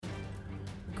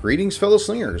Greetings, fellow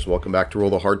slingers. Welcome back to Roll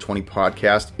the Hard 20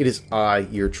 podcast. It is I,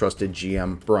 your trusted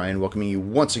GM, Brian, welcoming you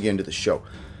once again to the show.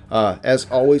 As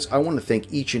always, I want to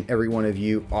thank each and every one of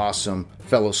you awesome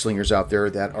fellow slingers out there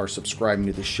that are subscribing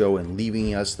to the show and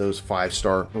leaving us those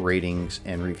 5-star ratings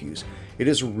and reviews. It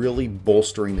is really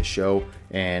bolstering the show,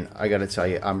 and I got to tell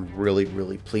you, I'm really,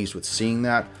 really pleased with seeing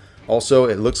that. Also,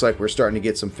 it looks like we're starting to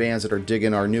get some fans that are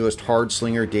digging our newest hard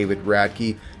slinger, David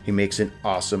Radke. He makes an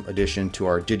awesome addition to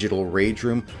our digital rage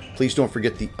room. Please don't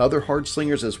forget the other hard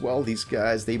slingers as well. These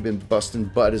guys, they've been busting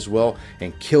butt as well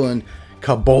and killing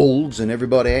kobolds and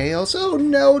everybody else. Oh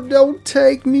no, don't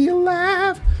take me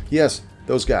alive. Yes,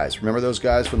 those guys. Remember those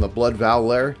guys from the Blood Vow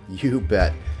Lair? You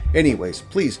bet. Anyways,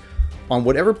 please, on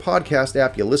whatever podcast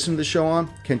app you listen to the show on,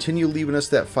 continue leaving us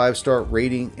that 5-star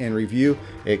rating and review.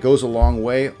 It goes a long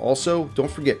way. Also,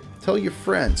 don't forget, tell your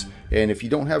friends. And if you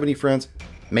don't have any friends,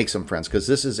 make some friends, because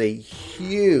this is a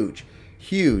huge,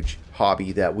 huge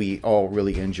hobby that we all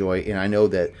really enjoy. And I know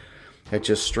that it's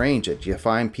just strange that you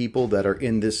find people that are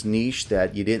in this niche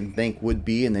that you didn't think would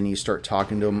be, and then you start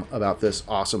talking to them about this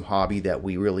awesome hobby that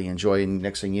we really enjoy. And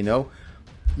next thing you know,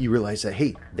 you realize that,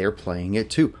 hey, they're playing it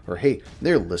too. Or, hey,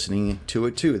 they're listening to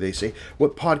it too. They say,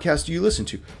 what podcast do you listen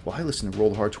to? Well, I listen to Roll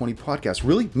the Hard 20 podcast.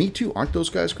 Really? Me too. Aren't those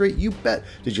guys great? You bet.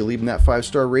 Did you leave them that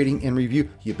 5-star rating and review?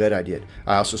 You bet I did.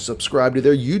 I also subscribe to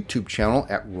their YouTube channel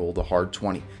at Roll the Hard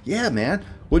 20. Yeah, man.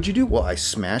 What'd you do? Well, I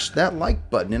smashed that like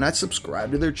button and I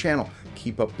subscribed to their channel.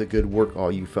 Keep up the good work, all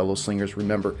you fellow slingers.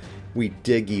 Remember, we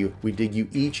dig you. We dig you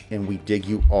each and we dig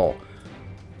you all.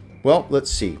 Well, let's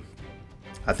see.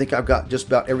 I think I've got just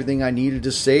about everything I needed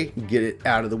to say, get it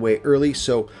out of the way early.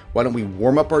 So why don't we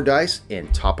warm up our dice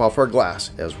and top off our glass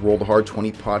as Roll the Hard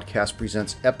 20 podcast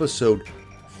presents episode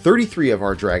 33 of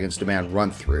our Dragon's Demand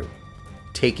run through,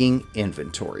 Taking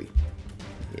Inventory.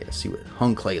 Yeah, see what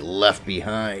Hung Clay left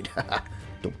behind.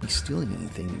 Don't be stealing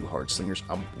anything, you hard slingers.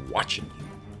 I'm watching you.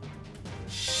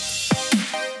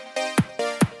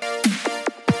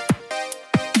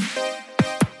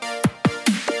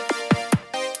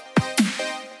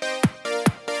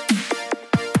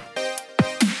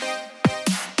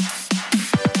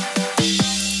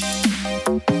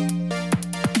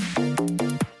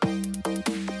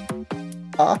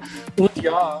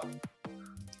 Ja.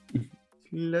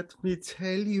 Let me tell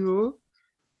you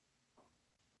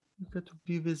that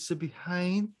be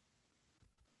behind.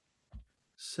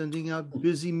 Sending out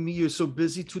busy me. You're so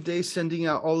busy today sending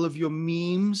out all of your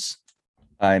memes.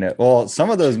 I know. Well,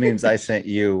 some of those memes I sent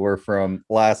you were from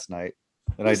last night,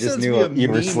 and I just knew you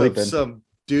were sleeping. Some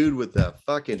dude with a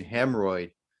fucking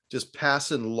hemorrhoid just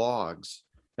passing logs,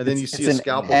 and then you see a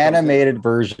scalpel. An animated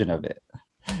version of it.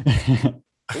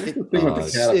 It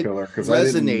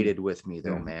resonated with me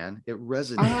though, man. It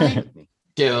resonated with me.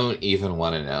 Don't even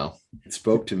want to know. It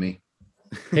spoke to me.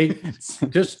 Hey,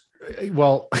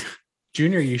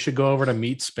 Junior, you should go over to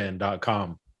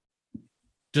meatspin.com.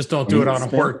 Just don't do it on a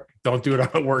work. Don't do it on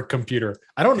a work computer.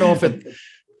 I don't know if it,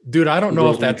 dude. I don't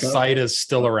know if that site is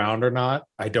still around or not.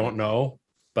 I don't know,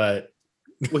 but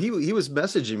well, he was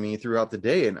messaging me throughout the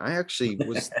day, and I actually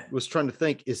was trying to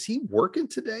think, is he working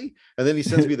today? And then he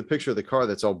sends me the picture of the car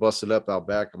that's all busted up out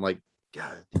back. I'm like,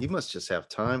 God, he must just have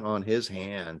time on his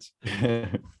hands.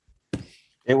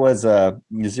 It was a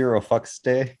zero fucks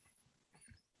day,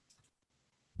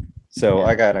 so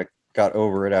I got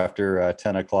over it after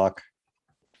 10 o'clock.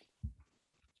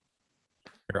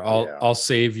 Here, I'll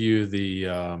save you the.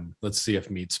 Let's see if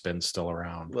Meatspin's still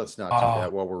around. Let's not do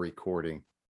that while we're recording.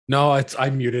 No, I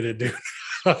muted it, dude.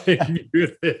 I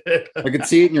muted it. I could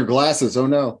see it in your glasses. Oh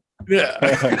no.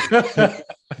 Yeah.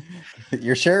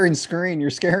 You're sharing screen.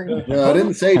 You're scaring me. No, I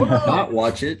didn't say not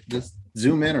watch it. Just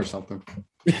zoom in or something.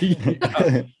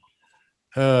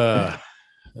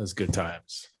 Those good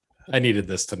times. I needed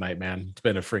this tonight, man. It's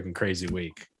been a freaking crazy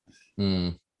week.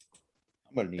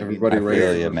 Everybody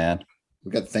ready, man.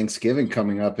 We got Thanksgiving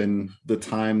coming up in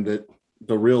the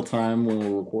real time when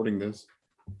we're recording this.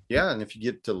 Yeah, and if you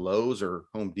get to Lowe's or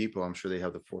Home Depot, I'm sure they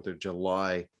have the 4th of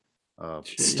July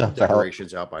stuff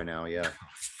decorations out by now. Yeah.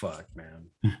 Fuck, man.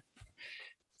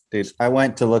 Dude, I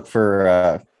went to look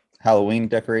for Halloween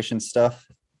decoration stuff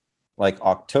like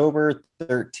October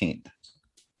 13th.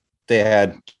 They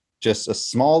had just a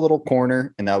small little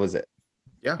corner, and that was it.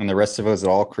 Yeah. And the rest of it was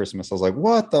all Christmas. I was like,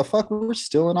 what the fuck? We're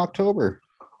still in October.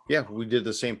 Yeah, we did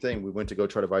the same thing. We went to go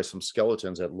try to buy some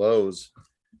skeletons at Lowe's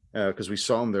because we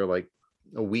saw them there like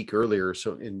a week earlier.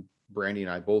 So Brandy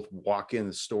and I both walk in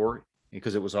the store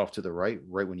because it was off to the right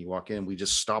when you walk in. We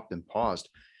just stopped and paused.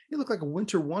 It looked like a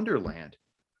winter wonderland.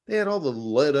 They had all the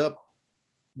lit up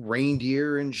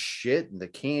reindeer and shit and the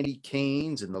candy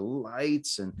canes and the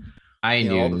lights and I You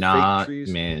know, do all the fake not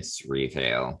trees. miss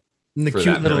retail. And the For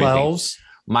cute that little very thing. elves.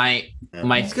 My Yeah.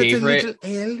 my He's got the favorite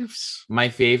little elves. my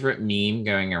favorite meme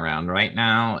going around right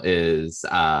now is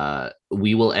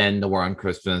we will end the war on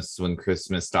Christmas when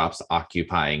Christmas stops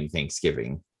occupying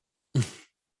Thanksgiving.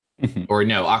 Or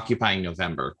no, occupying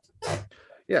November.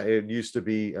 Yeah, it used to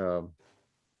be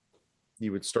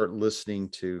you would start listening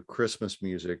to Christmas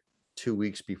music 2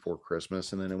 weeks before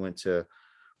Christmas, and then it went to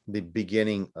the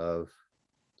beginning of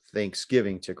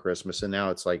Thanksgiving to Christmas, and now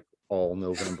it's like all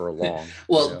November long.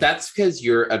 Well, you know? that's because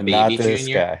you're a Not baby this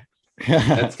junior. guy.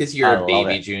 That's because you're I a love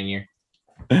baby it. junior.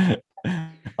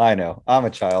 I know. I'm a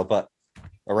child, but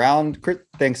around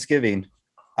Thanksgiving,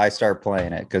 I start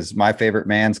playing it because my favorite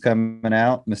man's coming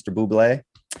out, Mr. Bublé.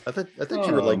 I thought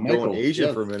you were like Michael, going Asian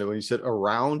yes. for a minute when you said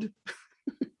around.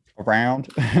 Around.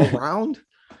 Around?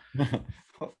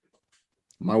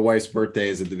 My wife's birthday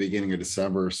is at the beginning of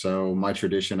December, so my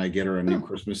tradition, I get her a new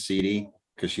Christmas CD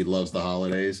because she loves the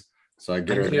holidays. So I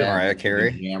get her Okay. that. Mariah and we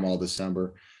Carey. jam all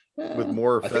December. With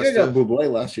more I think I got festive-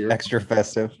 Bublé last year. Extra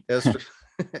festive.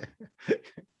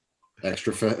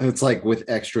 It's like with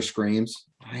extra screams.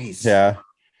 Nice. Yeah.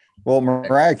 Well,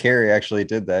 Mariah Carey actually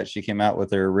did that. She came out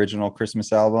with her original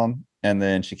Christmas album, and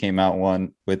then she came out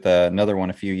one with another one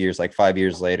a few years, like 5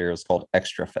 years later. It was called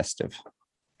Extra Festive.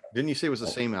 Didn't you say it was the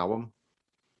same album?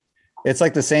 It's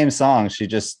like the same song. She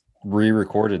just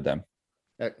re-recorded them.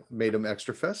 Made them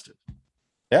extra festive.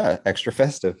 Yeah, extra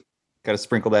festive. Got to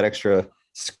sprinkle that extra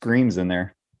screams in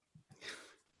there.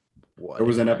 What? There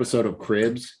was an episode of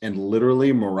Cribs, and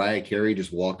literally Mariah Carey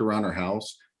just walked around her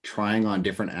house trying on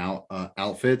different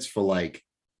outfits for like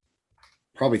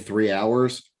probably 3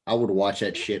 hours. I would watch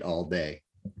that shit all day.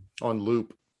 On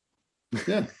loop.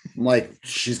 Yeah. I'm like,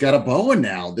 she's got a boa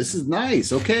now. This is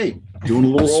nice. Okay. Doing a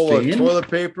little Roll of spin. toilet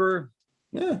paper,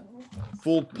 Yeah.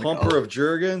 full pumper of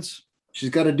Jergens. She's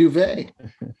got a duvet.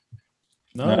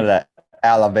 None of No, that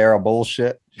aloe vera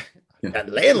bullshit. That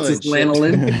It's just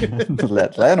lanolin.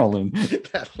 That lanolin.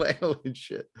 That lanolin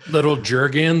shit. little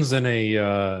Jergens and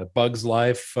a Bug's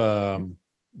Life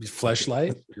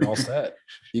fleshlight. You're all set.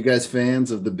 You guys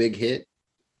fans of the big hit?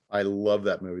 I love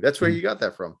that movie. That's where you got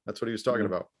that from. That's what he was talking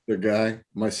about. The guy,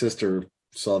 my sister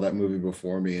saw that movie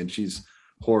before me, and she's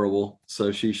horrible.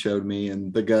 So she showed me,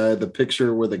 and the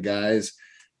picture where the guy's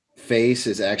face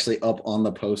is actually up on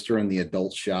the poster in the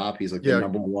adult shop. He's like Yeah. the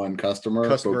number one customer.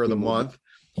 Customer of the month.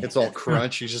 It's all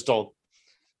crunch. He's just all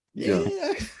Yeah.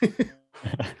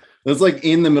 It's like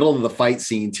in the middle of the fight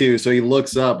scene too. So he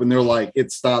looks up, and they're like,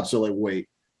 it stops. So like, wait,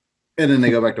 and then they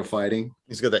go back to fighting.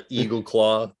 He's got that eagle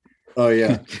claw. Oh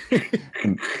yeah.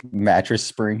 Mattress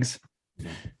springs.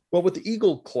 Well, with the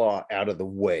eagle claw out of the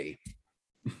way,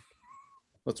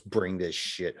 let's bring this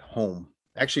shit home.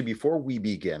 Actually, before we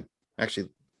begin, let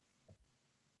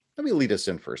me lead us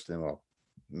in first, and then we'll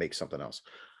make something else.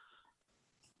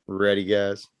 Ready,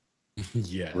 guys?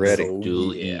 Yes. Ready. Oh,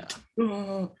 Do yeah.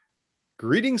 eat.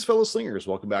 Greetings, fellow slingers.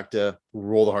 Welcome back to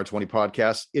Roll the Hard 20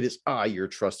 podcast. It is I, your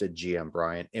trusted GM,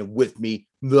 Brian, and with me,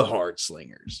 the Hard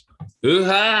Slingers.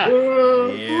 Hoo-ha!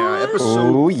 Yeah,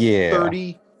 episode Oh yeah.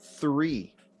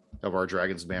 33 of our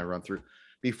Dragons Band run through.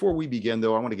 Before we begin,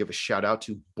 though, I want to give a shout out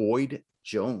to Boyd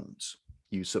Jones.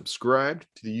 You subscribed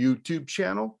to the YouTube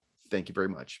channel. Thank you very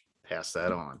much. Pass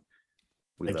that on.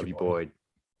 We Thank love you, you, Boyd. Boyd.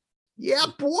 Yeah,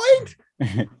 Boyd.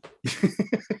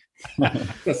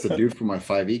 That's the dude for my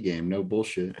 5e game. No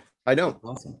bullshit. I know.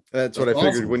 Awesome. That's what I That's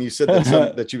figured awesome. when you said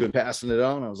that you've been passing it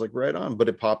on. I was like, right on. But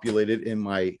it populated in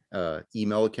my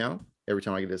email account. Every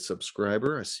time I get a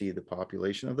subscriber, I see the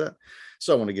population of that.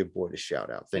 So I want to give Boyd a shout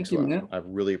out. Thanks Thank a you, lot. man. I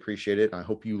really appreciate it. I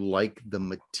hope you like the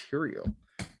material.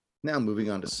 Now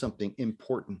moving on to something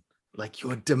important, like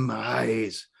your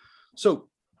demise. So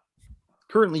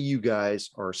currently you guys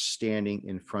are standing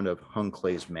in front of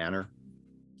Hunclay's Manor.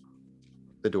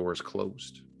 The door is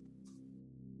closed.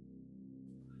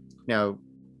 Now,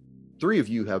 3 of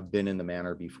you have been in the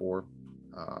manor before.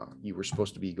 You were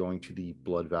supposed to be going to the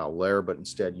Blood Vow Lair, but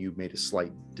instead you made a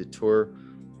slight detour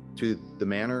to the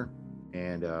manor.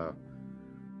 And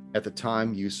at the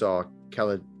time, you saw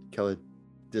Caladistina,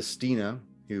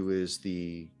 who is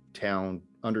the town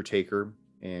undertaker,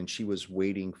 and she was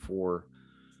waiting for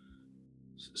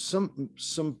some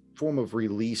form of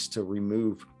release to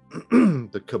remove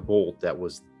the kobold that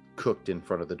was cooked in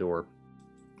front of the door.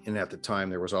 And at the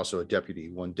time, there was also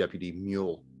one deputy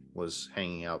mule was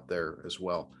hanging out there as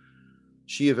well.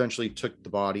 She eventually took the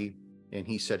body, and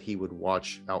he said he would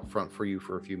watch out front for you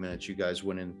for a few minutes. You guys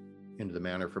went into the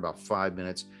manor for about 5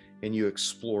 minutes, and you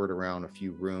explored around a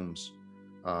few rooms.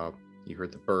 You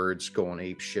heard the birds going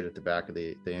ape shit at the back of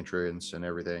the entrance and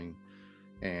everything.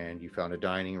 And you found a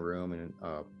dining room and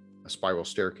spiral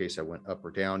staircase that went up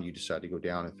or down. You decided to go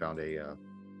down and found a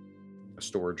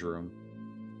storage room.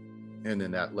 And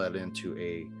then that led into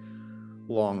a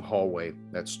long hallway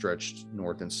that stretched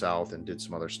north and south and did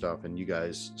some other stuff. And you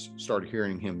guys started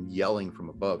hearing him yelling from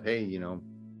above, hey,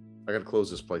 I got to close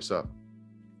this place up.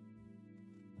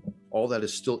 All that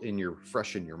is still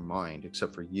fresh in your mind,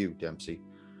 except for you, Dempsey.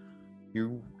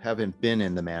 You haven't been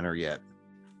in the manor yet,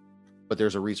 but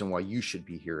there's a reason why you should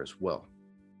be here as well.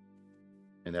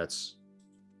 And that's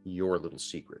your little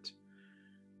secret.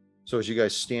 So as you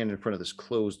guys stand in front of this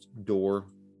closed door,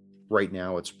 right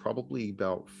now it's probably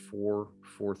about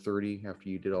 4:30 after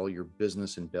you did all your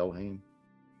business in Belhaim.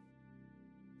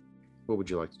 What would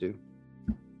you like to do?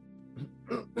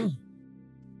 I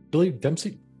believe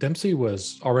Dempsey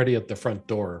was already at the front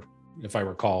door, if I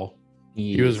recall.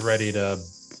 He was ready to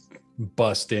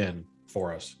bust in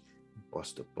for us.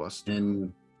 Bust.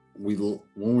 And when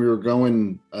we were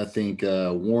going, I think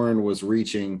Warren was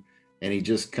reaching, and he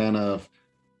just kind of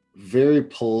very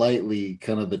politely,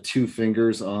 kind of the two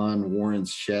fingers on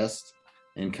Warren's chest,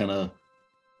 and kind of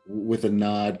with a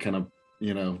nod, kind of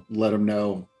let him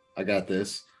know I got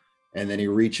this. And then he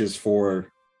reaches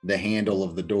for the handle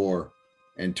of the door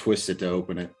and twists it to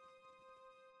open it.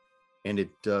 And it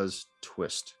does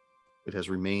twist. It has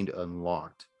remained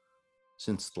unlocked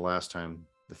since the last time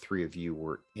the three of you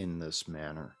were in this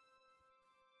manor.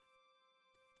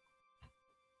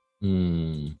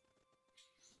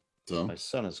 So My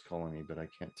son is calling me, but I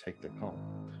can't take the call.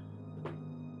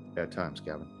 Bad times,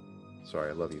 Gavin. Sorry,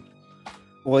 I love you.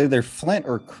 Well, either Flint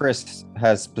or Chris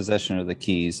has possession of the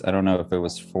keys. I don't know if it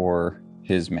was for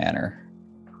his manor,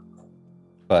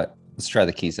 but let's try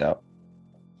the keys out.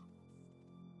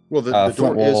 Well, the door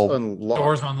Flint is will- unlocked.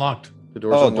 Door's unlocked. The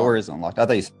door's unlocked. Door is unlocked. I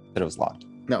thought you said it was locked.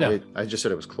 No, Yeah. I just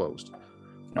said it was closed.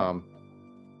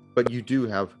 But you do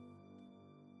have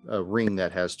a ring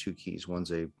that has two keys.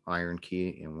 One's a iron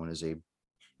key and one is a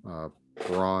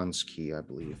bronze key, I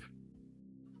believe.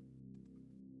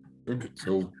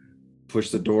 So push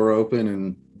the door open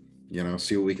and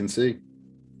see what we can see.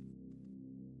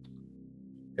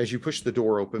 As you push the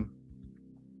door open,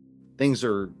 things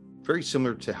are very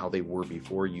similar to how they were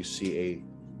before. You see a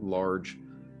large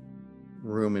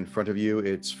room in front of you.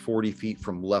 It's 40 feet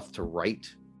from left to right,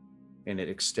 and it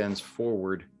extends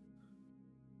forward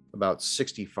about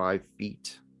 65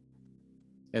 feet.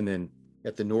 And then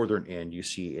at the northern end, you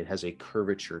see it has a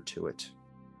curvature to it.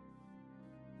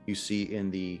 You see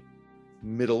in the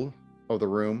middle of the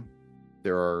room,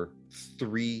 there are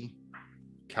 3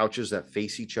 couches that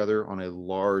face each other on a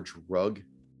large rug.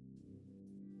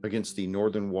 Against the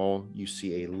northern wall, you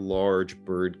see a large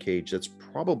bird cage that's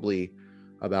probably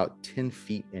about 10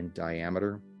 feet in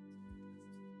diameter.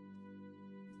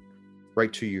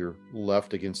 Right to your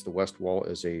left against the west wall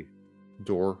is a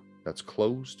door that's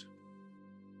closed.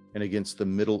 And against the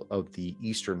middle of the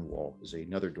eastern wall is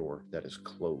another door that is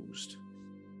closed.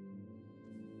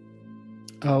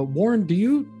 Warren, do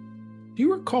you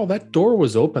recall that door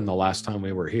was open the last time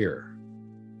we were here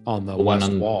on the The one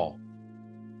west on- wall?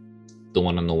 The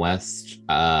one on the west.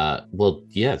 Well,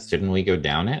 yes. Didn't we go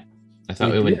down it? I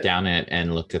thought We we went did. down it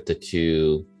and looked at the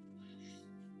two.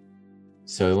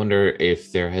 So I wonder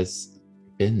if there has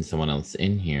been someone else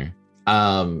in here.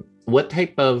 What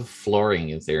type of flooring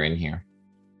is there in here?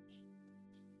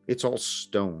 It's all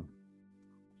stone.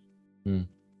 Hmm.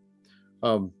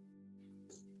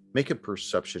 Make a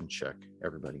perception check,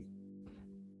 everybody.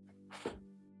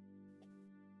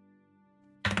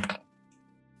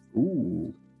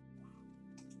 Ooh.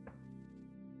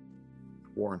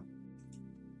 Warren.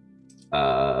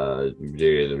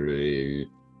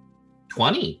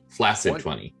 20. Flaccid 20.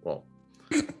 20. Well,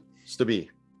 it's to be.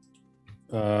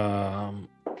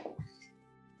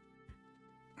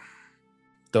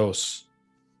 Dos.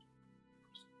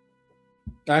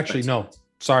 Actually, no.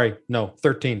 Sorry, no.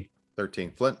 13.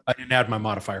 13. Flint, I didn't add my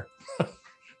modifier.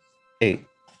 8.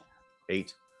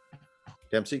 8.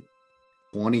 Dempsey,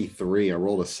 23. I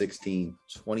rolled a 16.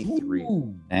 23.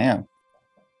 Damn.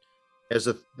 As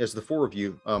the four of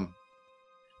you,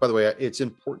 by the way, it's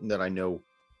important that I know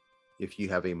if you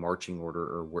have a marching order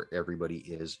or where everybody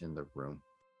is in the room.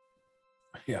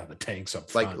 Yeah, the tanks up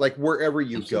front. Like wherever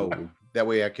you Absolutely. go. That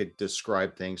way I could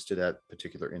describe things to that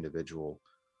particular individual.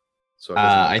 So it doesn't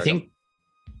I look think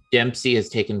Dempsey has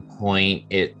taken point.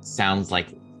 It sounds like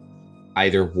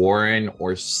either Warren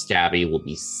or Stabby will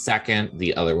be second.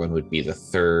 The other one would be the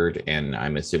third. And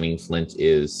I'm assuming Flint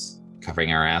is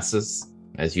covering our asses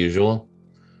as usual.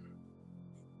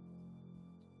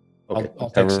 Okay. I'll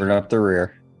take some. Covered up the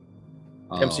rear.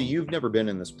 Dempsey, you've never been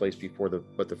in this place before,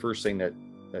 but the first thing that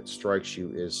strikes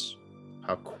you is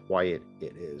how quiet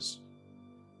it is.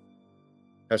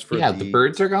 As for Yeah, the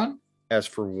birds are gone. As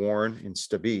for Warren and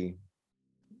Stabi,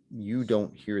 you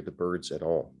don't hear the birds at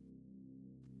all.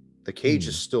 The cage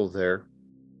is still there,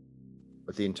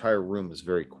 but the entire room is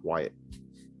very quiet.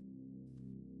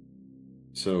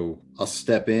 So I'll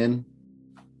step in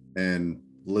and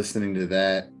listening to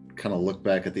that, kind of look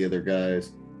back at the other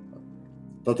guys.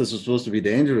 Thought this was supposed to be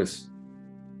dangerous.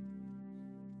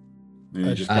 And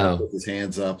he just kind of put his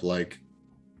hands up like,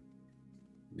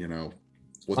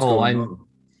 what's going on?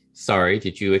 Sorry,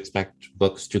 did you expect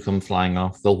books to come flying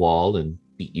off the wall and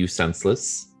beat you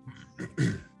senseless?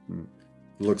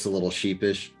 Looks a little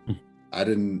sheepish. I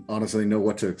didn't honestly know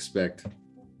what to expect.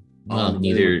 Well,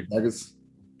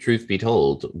 truth be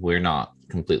told, we're not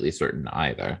completely certain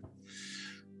either.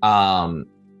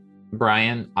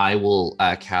 Brian, I will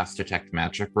cast Detect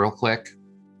Magic real quick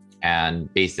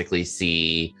and basically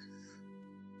see,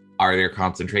 are there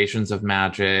concentrations of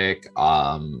magic?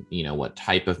 What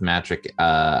type of magic?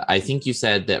 I think you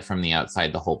said that from the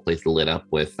outside, the whole place lit up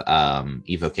with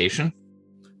evocation.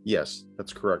 Yes,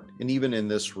 that's correct. And even in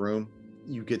this room,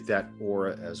 you get that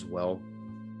aura as well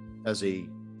as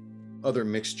other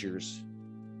mixtures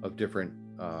of different,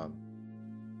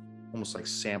 almost like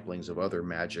samplings of other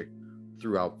magic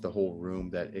throughout the whole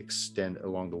room that extend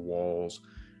along the walls,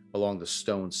 along the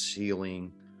stone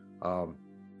ceiling,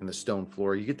 and the stone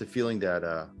floor. You get the feeling that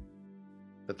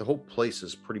the whole place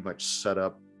is pretty much set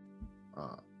up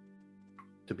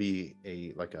to be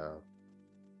a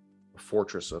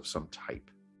fortress of some type.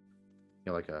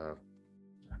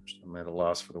 I'm at a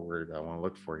loss for the word I want to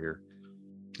look for here.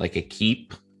 Like a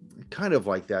keep? Kind of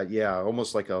like that, yeah.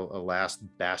 Almost like a last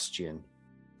bastion.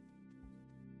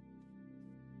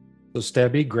 So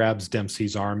Stabby grabs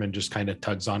Dempsey's arm and just kind of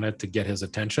tugs on it to get his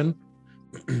attention.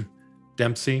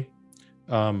 Dempsey,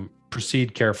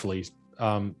 proceed carefully.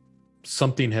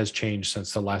 Something has changed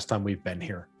since the last time we've been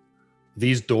here.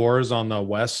 These doors on the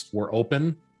west were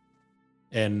open,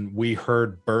 and we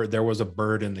heard there was a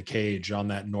bird in the cage on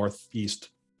that northeast.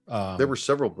 There were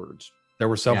several birds. There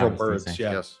were several birds.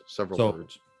 Yeah. Yes, several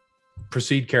birds.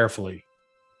 Proceed carefully.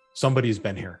 Somebody's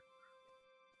been here.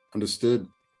 Understood.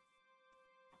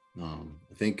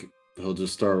 I think he'll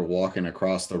just start walking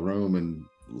across the room and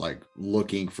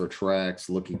looking for tracks,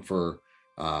 looking for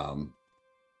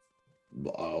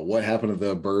what happened to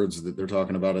the birds that they're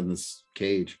talking about in this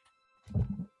cage.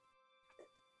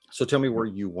 So tell me where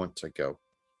you want to go.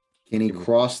 Can he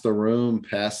cross the room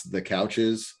past the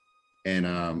couches and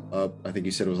up? I think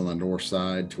you said it was on the north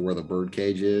side to where the bird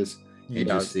cage is, and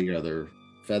just see other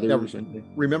feathers. Now,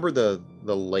 remember the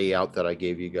layout that I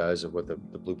gave you guys of what the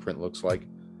blueprint looks like?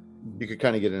 You could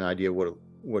kind of get an idea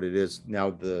what it is. Now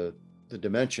the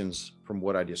dimensions from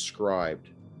what I described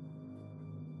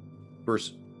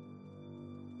versus.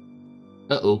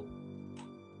 We'll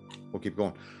keep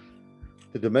going.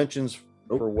 The dimensions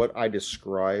for what I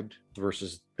described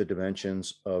versus the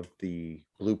dimensions of the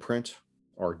blueprint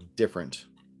are different.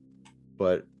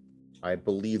 But I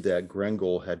believe that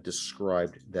Grengel had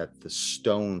described that the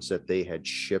stones that they had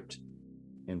shipped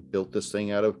and built this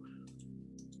thing out of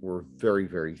were very,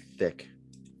 very thick.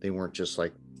 They weren't just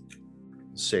like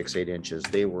 6-8 inches.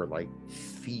 They were like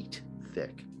feet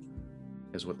thick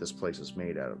is what this place is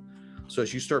made out of. So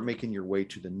as you start making your way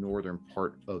to the northern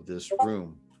part of this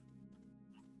room,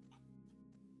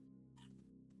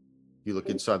 you look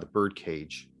inside the bird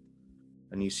cage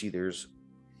and you see there's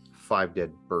 5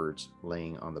 dead birds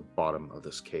laying on the bottom of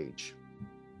this cage.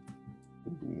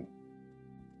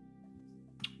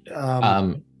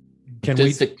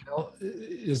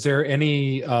 Is there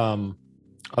any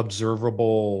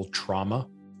observable trauma?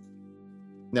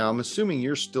 Now, I'm assuming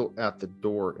you're still at the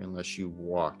door unless you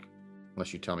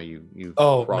tell me you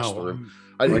cross the room.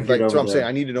 So I'm saying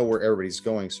I need to know where everybody's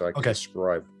going so I can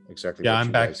describe exactly what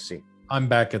you guys see. I'm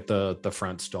back at the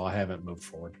front still. I haven't moved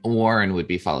forward. Warren would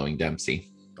be following Dempsey.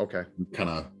 Okay. Kind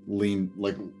of lean,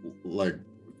 like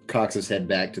cocks his head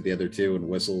back to the other two and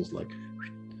whistles like,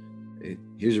 hey,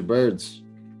 here's your birds.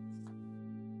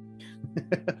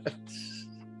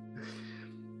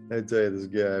 I tell you, this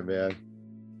guy, man.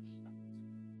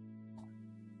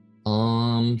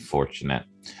 Unfortunate.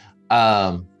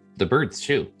 The birds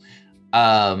too.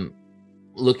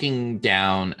 Looking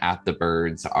down at the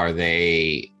birds, are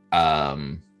they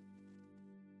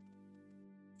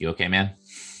you okay, man?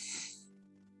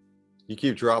 You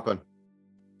keep dropping.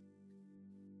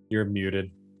 You're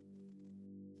muted.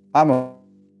 I'm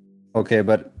okay,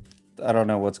 but I don't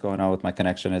know what's going on with my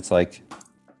connection. It's like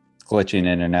glitching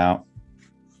in and out.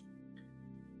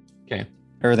 Okay.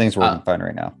 Everything's working fine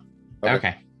right now.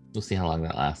 Okay. We'll see how long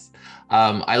that lasts.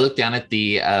 I look down at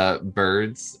the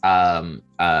birds.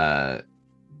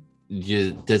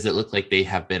 Does it look like they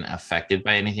have been affected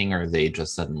by anything, or are they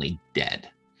just suddenly dead?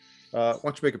 Why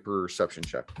don't you make a perception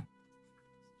check?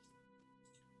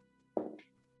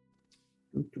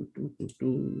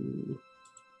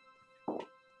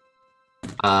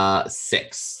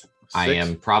 6. I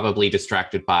am probably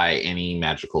distracted by any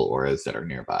magical auras that are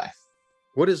nearby.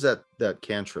 What is that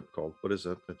cantrip called? What is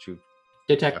that you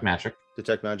Detect magic.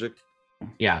 detect magic?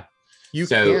 Yeah. You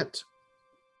So- can't.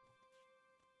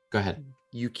 Go ahead.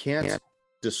 You can't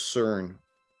discern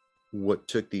what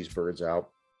took these birds out.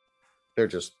 They're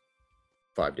just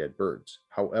 5 dead birds.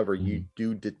 However, you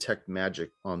do detect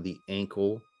magic on the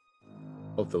ankle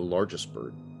of the largest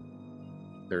bird.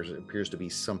 There appears to be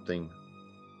something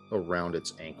around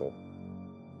its ankle.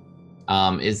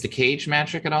 Is the cage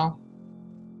magic at all?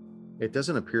 It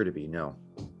doesn't appear to be, no.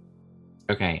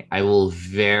 Okay, I will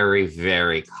very,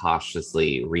 very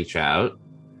cautiously reach out.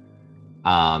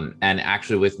 And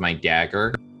actually with my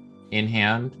dagger in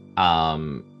hand,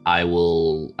 I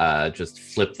will just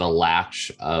flip the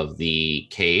latch of the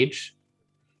cage.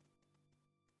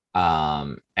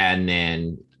 And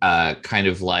then kind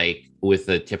of like with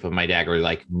the tip of my dagger,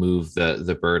 like move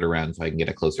the bird around so I can get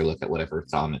a closer look at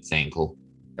whatever's on its ankle.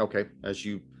 Okay, as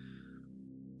you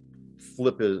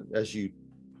flip it,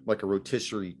 like a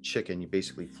rotisserie chicken, you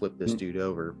basically flip this dude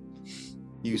over.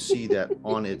 You see that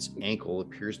on its ankle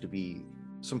appears to be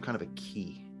some kind of a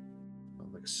key,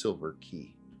 like a silver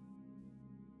key.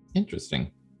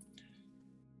 Interesting.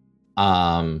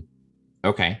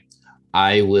 Okay.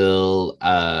 I will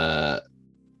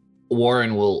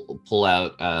Warren will pull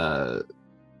out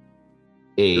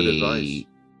Good advice.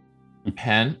 a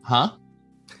pen. Huh?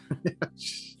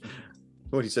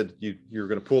 What he said you're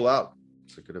going to pull out.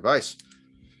 It's a good advice.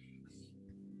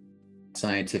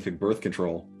 Scientific birth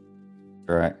control.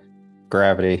 Right.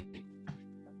 Gravity.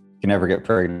 You can never get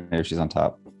pregnant if she's on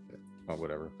top. Oh,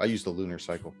 whatever. I use the lunar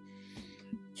cycle.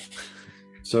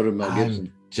 So did Mel Gibson.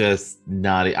 I'm just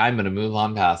not. I'm going to move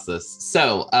on past this.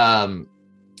 So,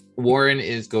 Warren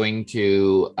is going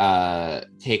to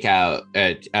take out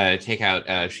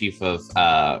a sheaf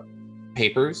of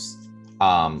papers,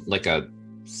 like a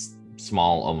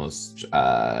small, almost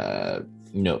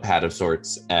notepad of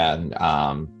sorts, and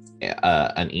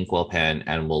an inkwell pen,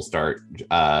 and we'll start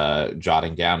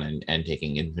jotting down and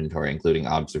taking inventory, including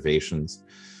observations.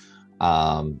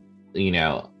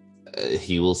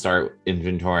 He will start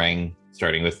inventorying,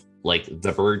 starting with like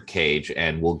the bird cage,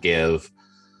 and we'll give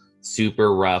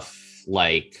super rough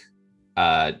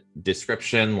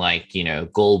description, like,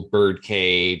 gold bird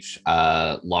cage,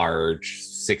 large,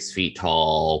 6 feet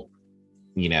tall,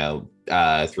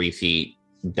 3 feet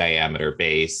diameter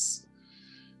base,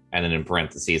 and then in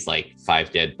parentheses like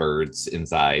 5 dead birds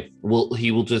inside.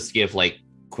 He will just give like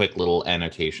quick little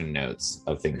annotation notes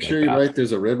of things. Make sure like you're that. right.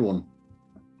 There's a red one.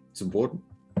 It's important.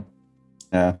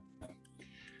 Yeah.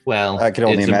 Well, I could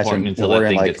only it's imagine important until that Warren,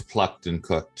 thing like- gets plucked and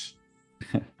cooked.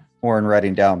 Warren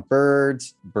writing down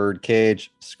birds, bird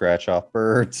cage, scratch off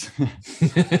birds.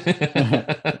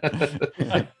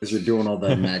 As you're doing all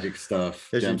that magic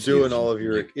stuff. As you're Dempsey doing is all of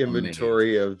your like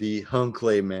inventory of the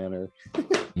Hunclay Manor.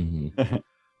 Mhm.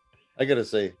 I got to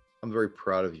say, I'm very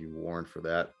proud of you, Warren, for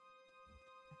that.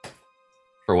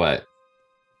 For what?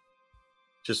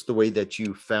 Just the way that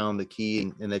you found the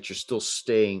key and that you're still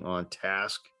staying on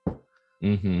task.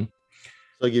 Mm-hmm. So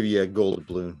I'll give you a gold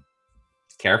balloon.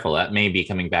 Careful, that may be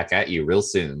coming back at you real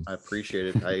soon. I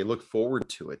appreciate it. I look forward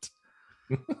to it.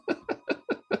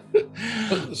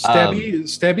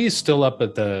 Stabby's still up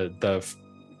at the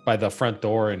by the front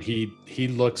door, and he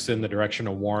looks in the direction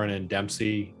of Warren and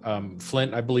Dempsey.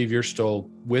 Flint, I believe you're still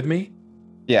with me.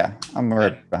 Yeah, I'm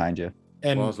right behind you.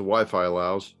 As long And as the Wi-Fi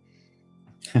allows.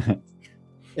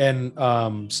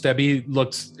 Stebby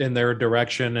looks in their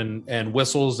direction and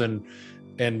whistles and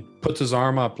puts his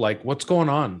arm up like, what's going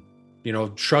on?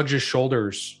 Shrugs his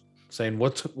shoulders, saying,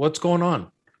 what's going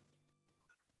on?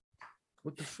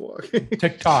 What the fuck?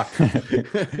 TikTok.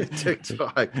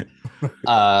 TikTok.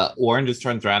 Warren just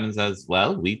turns around and says,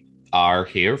 well, we are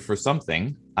here for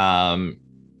something. And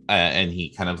he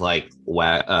kind of like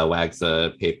wags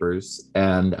the papers,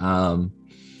 and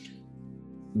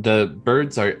the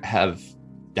birds have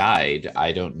died.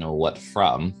 I don't know what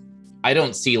from. I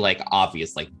don't see like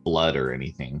obvious like blood or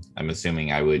anything. I'm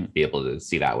assuming I would be able to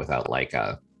see that without like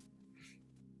I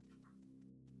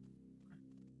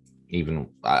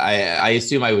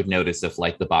assume I would notice if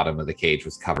like the bottom of the cage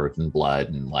was covered in blood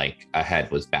and like a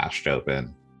head was bashed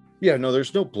open. Yeah, no,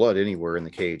 there's no blood anywhere in the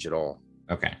cage at all.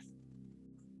 Okay.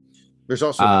 There's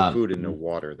also no food and no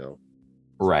water, though.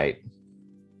 Right.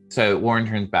 So Warren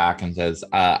turns back and says,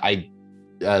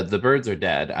 the birds are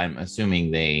dead. I'm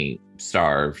assuming they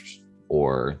starved.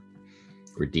 or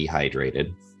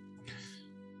dehydrated.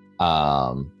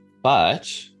 But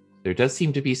there does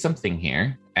seem to be something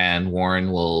here, and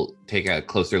Warren will take a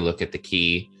closer look at the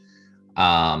key.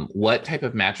 What type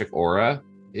of magic aura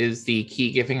is the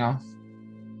key giving off?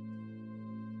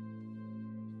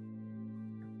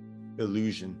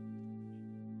 Illusion.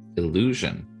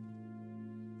 Illusion.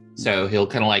 So he'll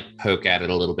kind of like poke at it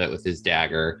a little bit with his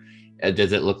dagger.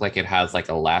 Does it look like it has like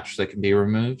a latch that can be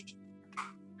removed?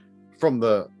 From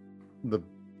the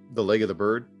leg of the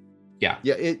bird? Yeah.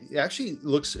 Yeah, it actually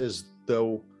looks as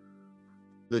though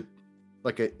it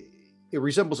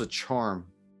resembles a charm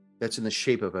that's in the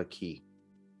shape of a key.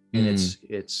 And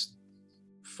it's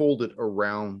folded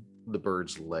around the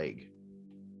bird's leg.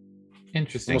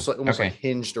 Interesting. Almost like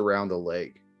hinged around the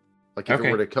leg. Like if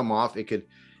it were to come off, it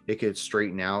could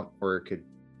straighten out, or it could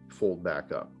fold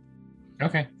back up.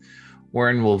 Okay.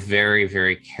 Warren will very,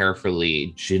 very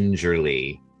carefully,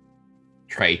 gingerly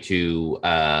try to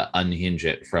unhinge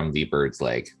it from the bird's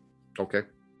leg. Okay.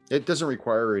 It doesn't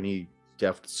require any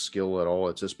deft skill at all.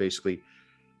 It's just basically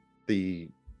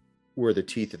where the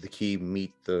teeth of the key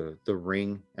meet the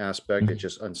ring aspect. It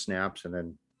just unsnaps and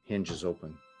then hinges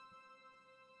open.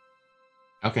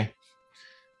 Okay.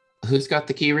 Who's got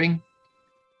the key ring?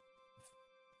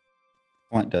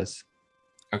 Flint does.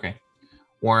 Okay.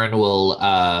 Warren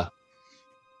will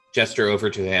gesture over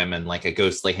to him, and like a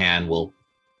ghostly hand will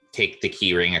take the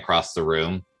key ring across the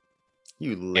room.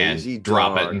 You lazy and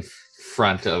drop dog. it in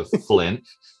front of Flint.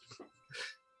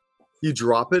 You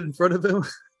drop it in front of him?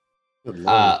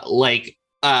 The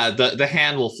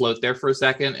hand will float there for a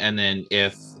second, and then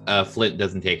if Flint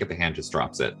doesn't take it, the hand just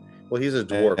drops it. Well, he's a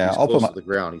dwarf. Yeah, he's I'll close put to the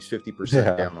ground. He's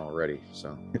 50% down already.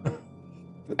 So,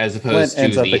 as opposed Flint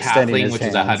ends to up the extending halfling, his which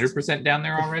is hands. 100% down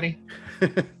there already.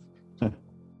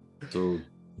 So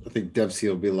I think Dempsey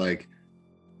will be like,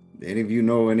 any of you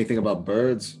know anything about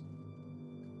birds?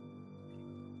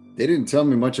 They didn't tell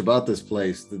me much about this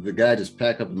place. Did the guy just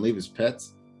pack up and leave his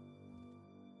pets?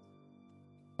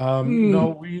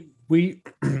 No, we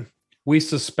we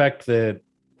suspect that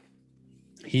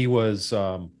he was.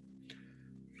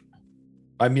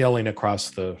 I'm yelling across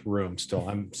the room still.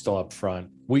 I'm still up front.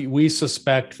 We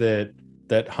suspect that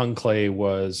Hunclay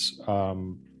was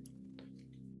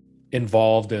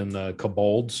involved in the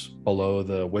kobolds below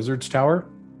the wizard's tower,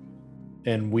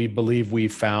 and we believe we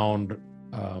found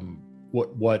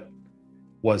what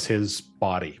was his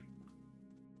body.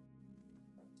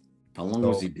 How long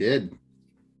was he dead?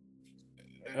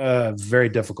 Very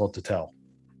difficult to tell.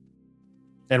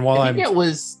 And while I think it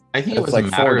was a like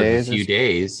 4 matter of a days or few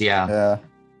days. Yeah. Yeah.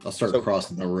 I'll start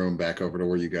crossing the room back over to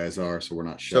where you guys are, so we're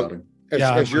not shouting.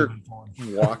 As you're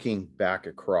walking back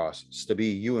across,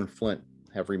 Stabby, you and Flint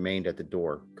have remained at the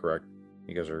door, correct?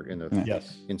 You guys are in the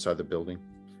Yes. inside the building.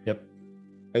 Yep.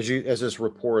 As this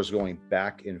rapport is going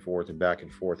back and forth and back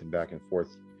and forth and back and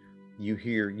forth,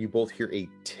 you both hear a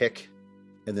tick,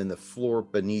 and then the floor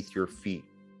beneath your feet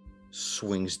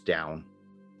swings down.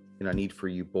 And I need for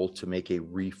you both to make a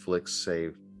reflex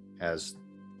save, as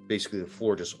basically the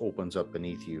floor just opens up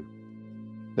beneath you.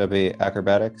 That'd be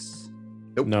acrobatics.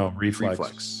 Nope. No,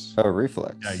 reflex. Oh,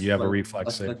 reflex. Yeah, you have a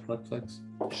reflex save. Flex.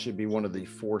 Should be one of the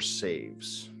 4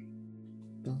 saves.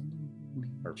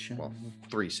 Or, well,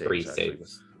 3 saves. 3 actually.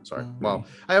 saves. Sorry. Well,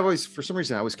 I always, for some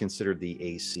reason, I always considered the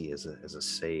AC as a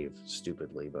save,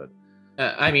 stupidly, but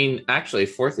I mean, actually,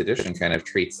 4th edition kind of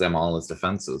treats them all as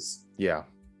defenses. yeah.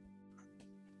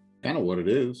 Kind of what it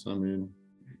is. I mean,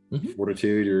 Mhm.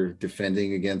 fortitude, you're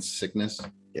defending against sickness.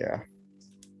 Yeah.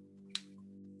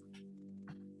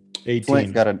 18.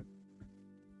 Flint got a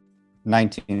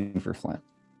 19 for Flint.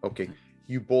 Okay.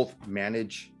 You both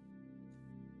manage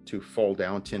to fall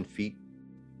down 10 feet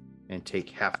and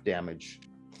take half damage.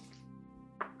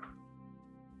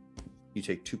 You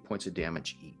take 2 points of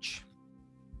damage each.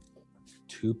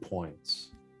 2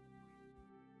 points.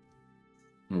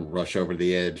 I'm gonna rush over to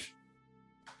the edge.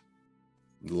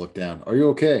 Look down. Are you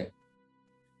okay?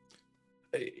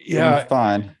 Yeah, I'm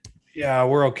fine. yeah,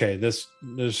 we're okay. This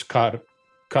caught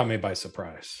me by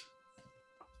surprise.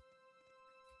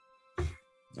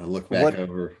 I look back What-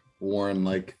 over Warren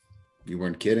like you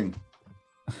weren't kidding.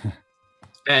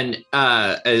 And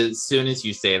as soon as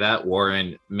you say that,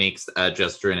 Warren makes a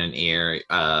gesture in an ear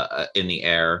in the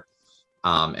air,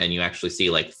 and you actually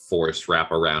see like force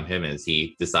wrap around him as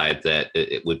he decides that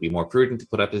it would be more prudent to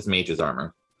put up his mage's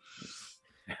armor.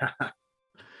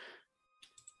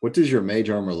 What does your mage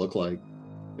armor look like?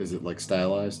 Is it like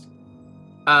stylized?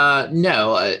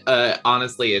 No,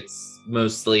 honestly, it's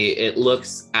mostly, it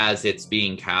looks as it's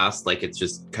being cast, like it's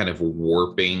just kind of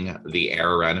warping the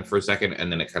air around it for a second,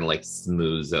 and then it kind of like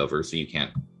smooths over so you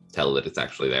can't tell that it's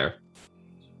actually there.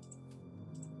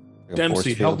 a Dempsey,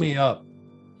 force help field. me up.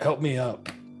 Help me up.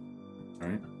 All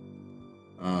right.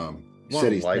 You Want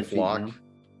said a he's 10 life feet lock? down?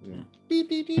 Beep,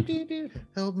 beep, beep, beep, beep.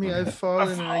 Help me! I've I've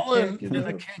fallen and I fallen can't get and I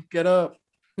up. can't get up.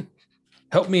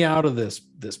 Help me out of this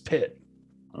pit.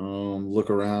 Look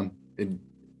around.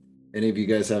 Any of you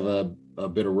guys have a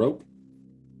bit of rope?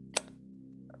 I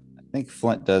think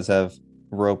Flint does have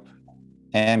rope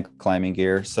and climbing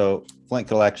gear, so Flint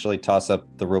could actually toss up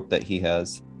the rope that he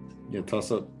has. Yeah,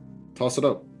 toss it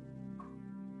up.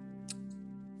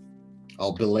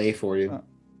 I'll belay for you.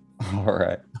 All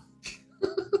right.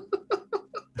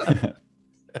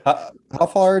 How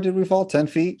far did we fall? 10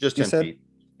 feet? Just you 10 said? feet.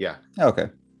 Yeah. Okay.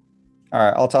 All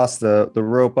right. I'll toss the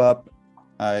rope up.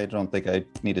 I don't think I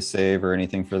need to save or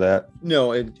anything for that.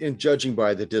 No, and judging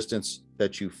by the distance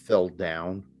that you fell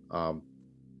down,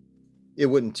 it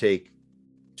wouldn't take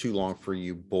too long for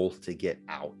you both to get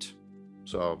out.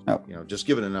 So, just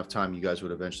given enough time, you guys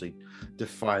would eventually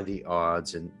defy the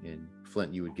odds, and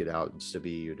Flint, you would get out, and Stubby,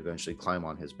 you'd eventually climb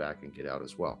on his back and get out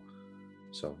as well.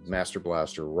 So, Master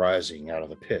Blaster rising out of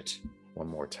the pit one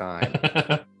more time.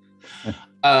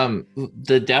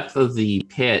 The depth of the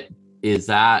pit, is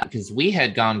that because we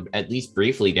had gone at least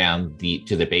briefly down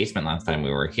to the basement last time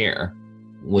we were here?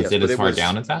 Was Yes, it but as far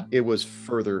down as that? It was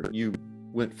further. You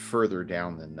went further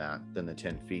down than the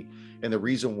 10 feet. And the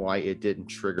reason why it didn't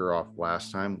trigger off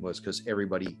last time was because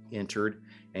everybody entered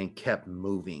and kept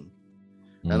moving.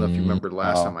 I don't know if you remember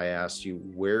last time I asked you,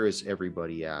 where is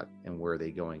everybody at and where are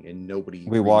they going? And nobody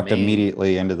We walked remained.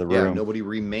 immediately into the Yeah, room. nobody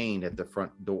remained at the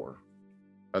front door.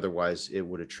 Otherwise, it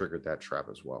would have triggered that trap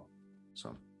as well.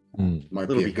 So, Might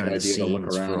little be a good behind the idea to look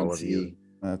scenes for around all and of see you.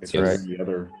 That's if there's right. any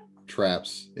other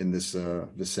traps in this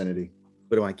vicinity.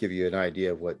 but it might give you an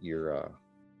idea of what you're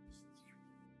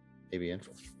maybe in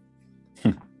for.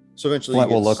 So eventually, Flint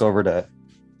will look over to.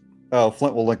 Oh,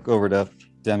 Flint will look over to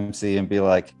Dempsey and be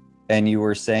like, "And you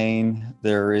were saying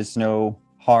there is no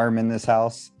harm in this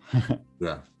house?"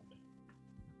 Yeah.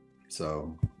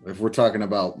 So if we're talking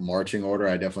about marching order,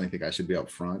 I definitely think I should be up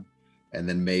front, and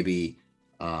then maybe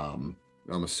I'm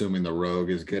assuming the rogue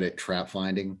is good at trap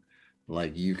finding.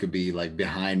 Like you could be like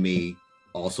behind me,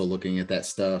 also looking at that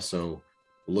stuff. So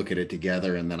look at it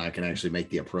together, and then I can actually make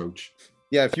the approach.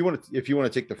 Yeah, if you want to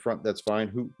take the front, that's fine.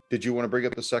 Who did you want to bring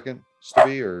up the second,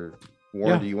 Stubby, or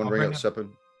Warren? Yeah, Do you want to I'll bring bring up it. second?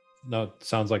 No, it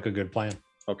sounds like a good plan.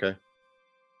 Okay.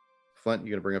 Flint,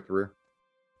 you gonna bring up the rear?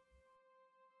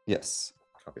 Yes.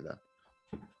 Copy that.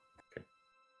 Okay.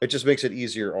 It just makes it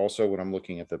easier also when I'm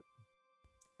looking at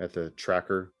the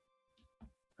tracker,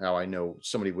 how I know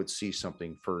somebody would see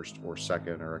something first or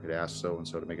second, or I could ask so and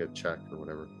so to make a check or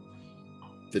whatever.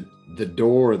 The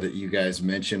door that you guys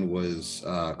mentioned was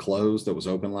closed, that was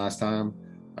open last time.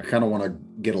 I kind of want to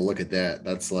get a look at that.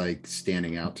 That's like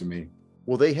standing out to me.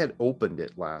 Well, they had opened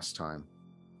it last time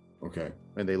Okay.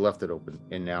 and they left it open,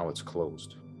 and now it's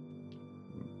closed.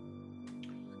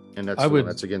 And that's I the one would-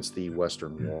 that's against the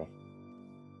western wall.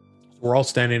 We're all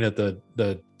standing at the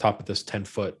top of this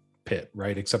 10-foot pit,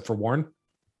 right? Except for Warren.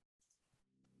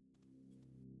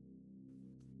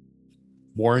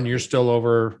 Warren, you're still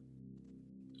over.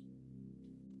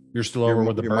 You're still over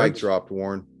with the your mic birds. dropped,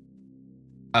 Warren.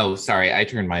 Oh, sorry. I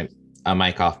turned my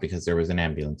mic off because there was an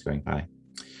ambulance going by.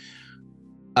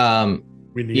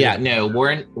 We need Yeah, it. no,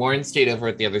 Warren stayed over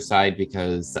at the other side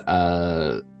because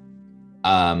it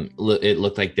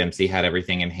looked like Dempsey had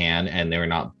everything in hand and they were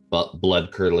not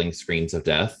blood curdling screams of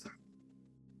death.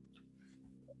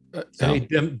 Hey,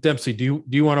 Dempsey, do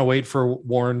you want to wait for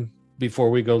Warren before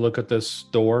we go look at this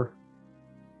door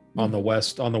on the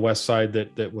west side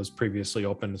that was previously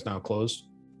open is now closed?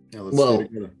 Yeah, let's Well, stay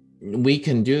together. We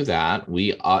can do that.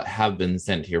 We have been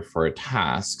sent here for a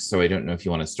task, so I don't know if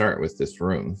you want to start with this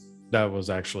room. That was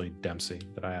actually Dempsey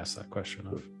that I asked that question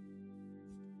of.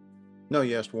 No,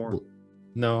 you asked Warren.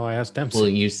 No, I asked Dempsey. Well,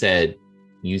 you said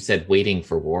waiting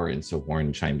for Warren, so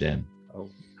Warren chimed in. Oh,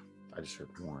 I just heard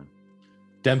Warren.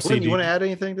 Dempsey, Warren, do you want to add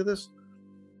anything to this?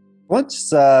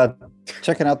 Let's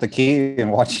checking out the key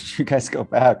and watching you guys go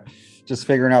back, just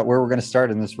figuring out where we're going to start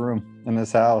in this room, in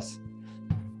this house.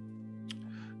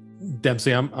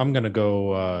 Dempsey, I'm gonna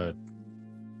go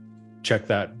check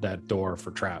that door for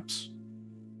traps.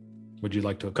 Would you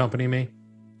like to accompany me?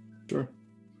 Sure.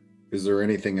 Is there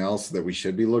anything else that we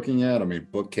should be looking at? I mean,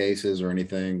 bookcases or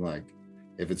anything? Like,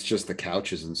 if it's just the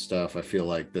couches and stuff, I feel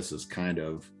like this is kind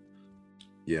of,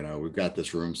 we've got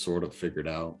this room sort of figured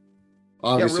out.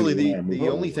 Obviously, yeah, really, we wanna the move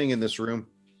only over. thing in this room,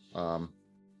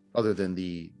 other than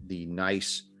the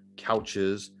nice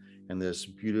couches and this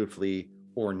beautifully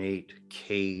ornate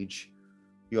cage,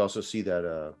 you also see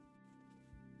that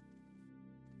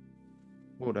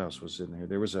what else was in there?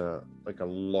 There was a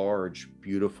large,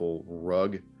 beautiful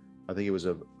rug. I think it was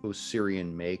a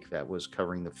Osirian make that was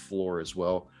covering the floor as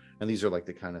well. And these are like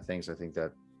the kind of things I think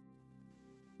that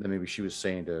maybe she was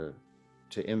saying to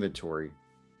inventory,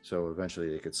 so eventually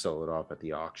they could sell it off at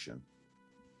the auction.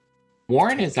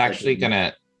 Warren is actually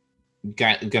gonna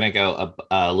go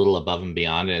a little above and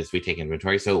beyond as we take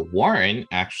inventory. So Warren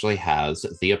actually has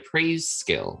the appraise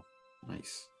skill.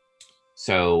 Nice.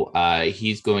 So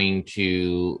he's going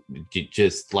to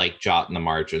just like jot in the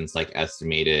margins, like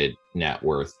estimated net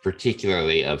worth,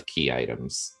 particularly of key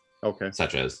items. Okay.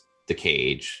 Such as the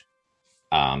cage,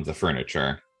 the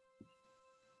furniture.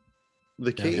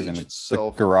 The cage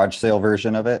itself. The garage sale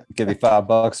version of it. Give you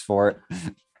 $5 for it.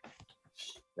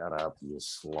 Shut up, you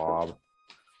slob.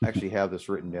 I actually have this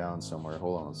written down somewhere.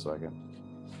 Hold on a second.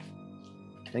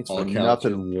 Thanks for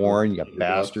nothing, Warren, you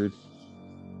bastard.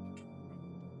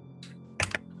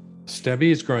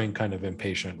 Stebby is growing kind of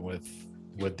impatient with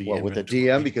the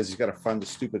DM because he's got to find the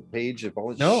stupid page of all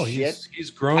his shit.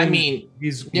 He's growing. I mean,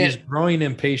 he's growing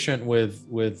impatient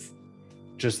with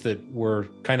just that we're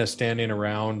kind of standing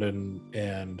around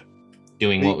and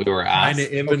doing what we were asked.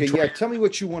 Okay, yeah. Tell me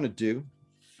what you want to do,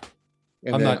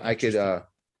 and then I could,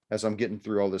 as I'm getting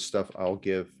through all this stuff, I'll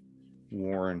give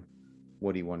Warren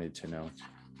what he wanted to know.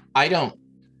 I don't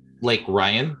like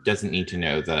Ryan doesn't need to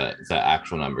know the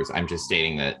actual numbers. I'm just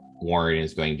stating that Warren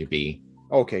is going to be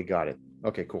okay. Got it.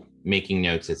 Okay, cool. Making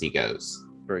notes as he goes.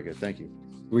 Very good. Thank you.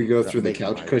 We go through the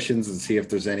couch cushions and see if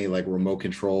there's any like remote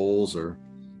controls or.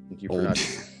 Thank you for not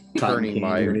turning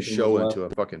my show into a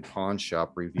fucking pawn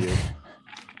shop review.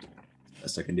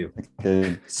 Best I can do.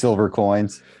 Okay, silver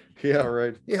coins. Yeah,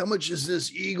 right. Yeah, how much is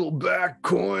this eagle back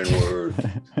coin worth?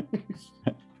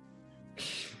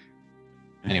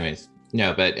 Anyways,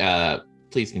 no, but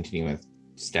please continue with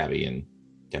Stabby and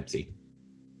Dempsey.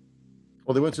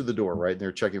 Well, they went through the door, right? And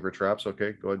they're checking for traps.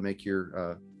 Okay, go ahead and make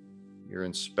your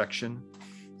inspection.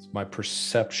 It's my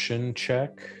perception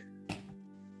check.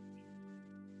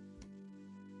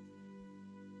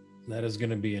 That is going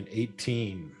to be an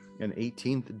 18. An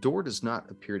 18. The door does not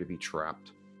appear to be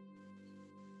trapped.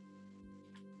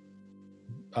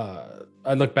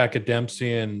 I look back at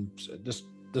Dempsey and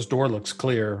this door looks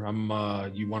clear.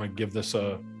 You want to give this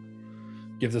a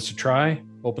try?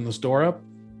 Open this door up.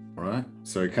 All right.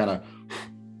 So he kind of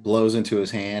blows into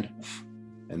his hand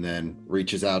and then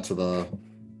reaches out to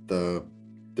the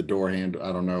door hand.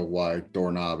 I don't know why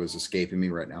doorknob is escaping me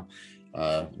right now.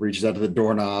 Reaches out to the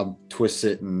doorknob, twists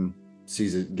it, and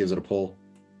sees it, gives it a pull.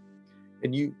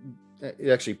 And it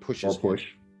actually pushes. Or push.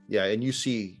 Yeah, and you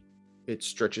see it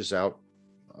stretches out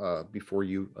before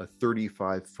you, a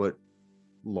 35-foot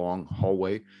long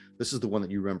hallway. This is the one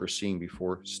that you remember seeing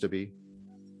before, Stibby.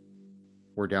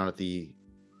 We're down at the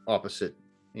opposite,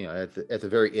 at the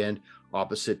very end,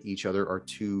 opposite each other are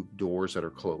two doors that are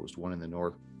closed. One in the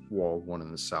north wall, one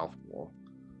in the south wall.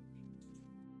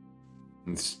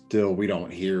 And still, we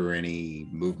don't hear any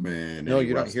movement. No,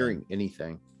 you're not hearing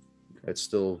anything. It's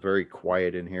still very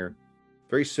quiet in here.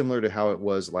 Very similar to how it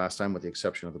was last time, with the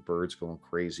exception of the birds going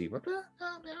crazy.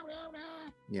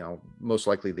 Most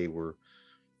likely they were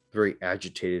very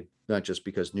agitated, not just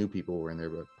because new people were in there,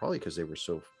 but probably because they were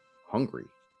so hungry.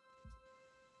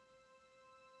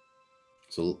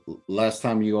 So last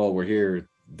time you all were here,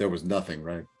 there was nothing,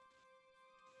 right?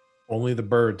 Only the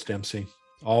birds, Dempsey.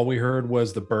 All we heard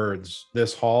was the birds.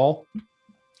 This hall,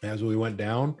 as we went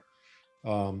down,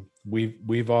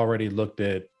 we've already looked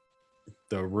at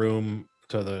the room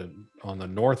on the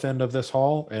north end of this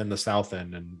hall and the south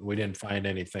end, and we didn't find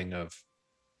anything of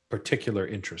particular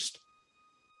interest.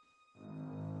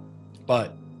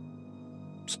 But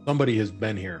somebody has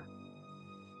been here.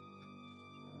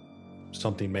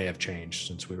 Something may have changed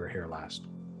since we were here last.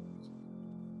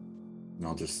 And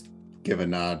I'll just give a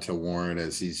nod to Warren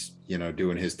as he's,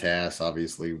 doing his tasks.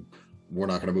 Obviously, we're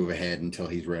not going to move ahead until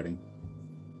he's ready.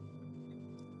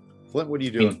 Flint, what are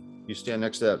you doing? You stand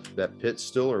next to that pit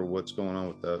still, or what's going on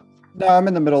with that? No, I'm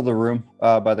in the middle of the room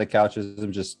by the couches.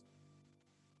 I'm just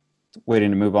waiting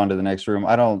to move on to the next room.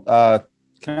 I don't,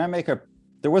 can I make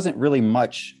there wasn't really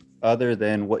much other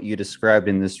than what you described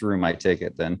in this room, I take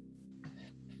it then.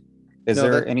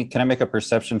 Can I make a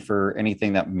perception for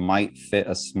anything that might fit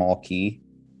a small key?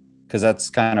 Because that's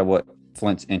kind of what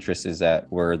Flint's interest is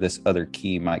at, where this other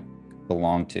key might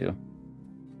belong to.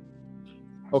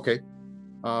 Okay.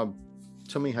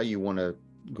 Tell me how you want to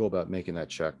go about making that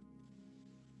check.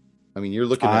 I mean, you're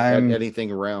looking at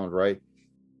anything around, right?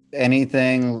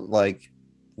 Anything like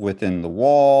within the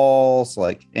walls,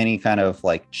 like any kind of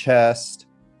like chest,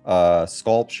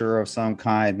 sculpture of some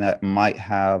kind that might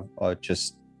have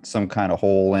just some kind of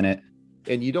hole in it.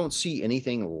 And you don't see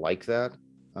anything like that.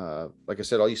 Like I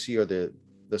said, all you see are the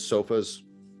sofas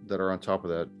that are on top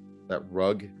of that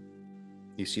rug.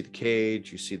 You see the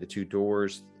cage, you see the two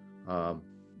doors,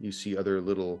 you see other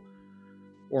little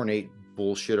ornate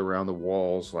bullshit around the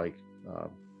walls, like a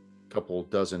couple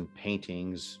dozen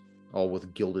paintings, all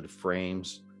with gilded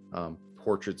frames,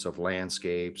 portraits of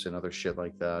landscapes and other shit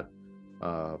like that.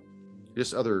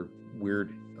 Just other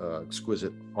weird,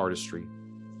 exquisite artistry.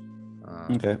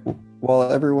 Okay.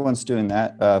 While everyone's doing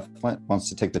that, Flint wants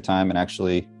to take the time and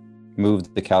actually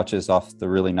move the couches off the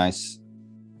really nice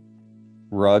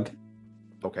rug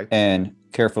Okay. and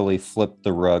carefully flip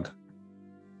the rug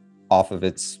off of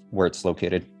where it's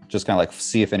located. Just kind of like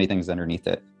see if anything's underneath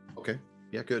it. Okay.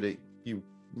 Yeah, good. You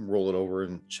roll it over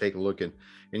and take a look, and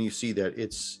you see that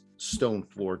it's stone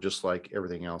floor, just like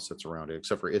everything else that's around it,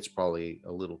 except for it's probably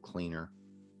a little cleaner.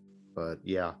 But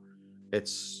yeah,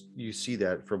 you see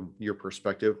that from your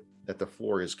perspective that the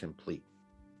floor is complete.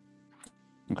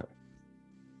 Okay.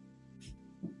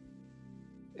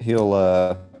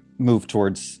 He'll move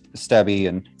towards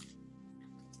Stabby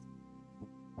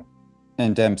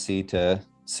and Dempsey to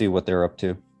see what they're up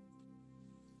to.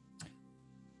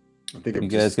 I think You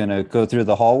guys gonna go through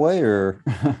the hallway, or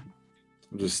I'm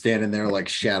just standing there like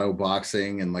shadow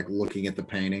boxing and like looking at the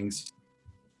paintings.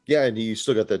 Yeah, and you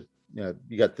still got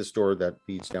you got this door that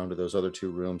leads down to those other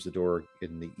two rooms, the door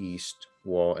in the east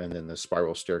wall, and then the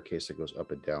spiral staircase that goes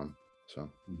up and down. So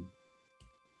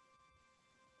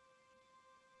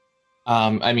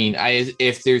I mean,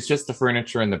 if there's just the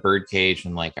furniture and the bird cage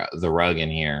and like the rug in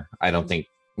here, I don't think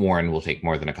Warren will take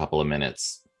more than a couple of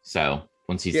minutes. So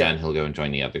once he's done, he'll go and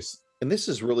join the others. And this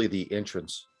is really the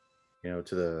entrance,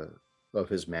 of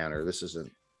his manor. This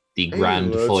isn't The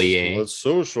grand foyer. Let's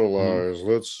socialize.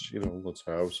 Let's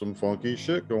have some funky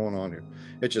shit going on here.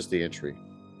 It's just the entry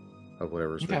of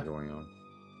whatever's been going on.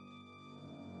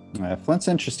 Flint's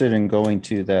interested in going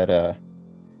to that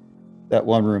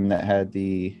one room that had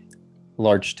the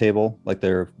large table, like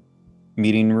their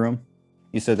meeting room.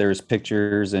 You said there's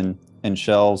pictures and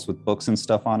shelves with books and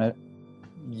stuff on it.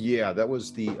 Yeah, that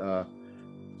was there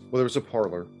was a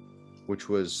parlor, which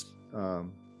was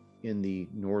in the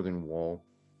northern wall,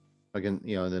 again,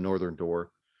 in the northern door,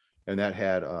 and that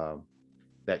had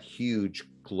that huge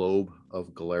globe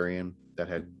of Galarian that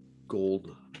had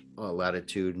gold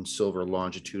latitude and silver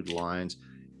longitude lines,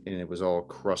 and it was all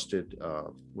crusted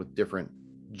with different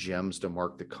gems to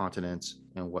mark the continents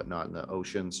and whatnot in the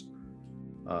oceans.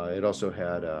 It also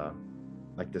had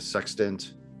like the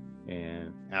sextant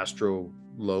and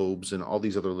astrolobes and all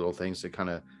these other little things that kind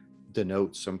of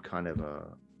denote some kind of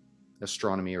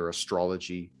astronomy or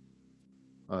astrology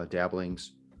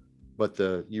dabblings. But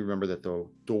you remember that the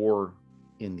door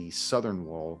in the southern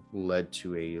wall led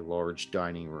to a large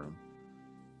dining room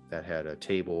that had a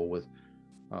table with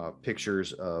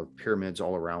pictures of pyramids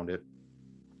all around it,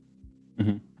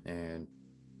 and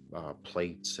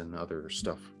plates and other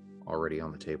stuff already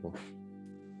on the table.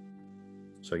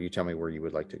 So you tell me where you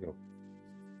would like to go.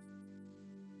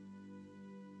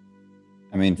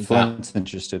 I mean, Flint's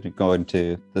interested in going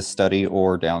to the study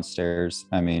or downstairs.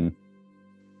 I mean,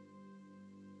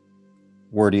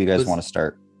 where do you guys want to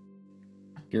start?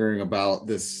 Hearing about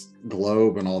this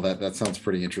globe and all that sounds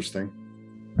pretty interesting.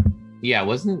 Yeah,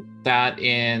 wasn't that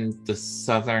in the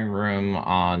southern room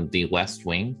on the west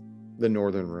wing? The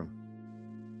northern room.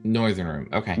 Northern room.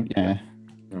 Okay. Yeah.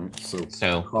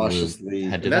 So cautiously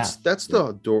head to that's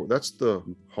the door. That's the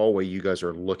hallway you guys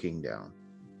are looking down.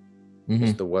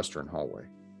 It's the western hallway.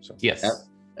 So yes.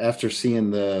 After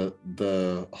seeing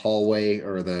the hallway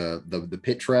or the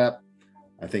pit trap,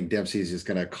 I think Dempsey's just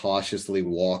gonna cautiously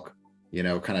walk,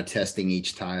 kind of testing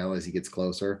each tile as he gets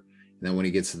closer. And then when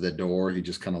he gets to the door, he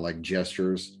just kind of like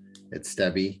gestures at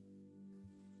Stebby.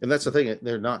 And that's the thing.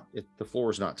 The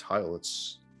floor is not tile.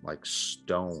 It's like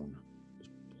stone.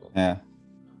 Yeah.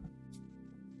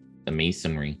 The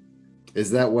masonry.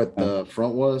 Is that what the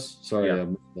front was? Sorry, Yeah. I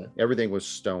missed that. Everything was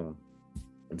stone.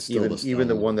 It's still Even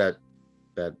the stone. one that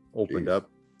opened Jeez. up,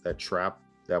 that trap,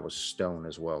 that was stone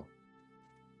as well.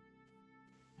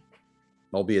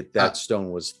 Albeit that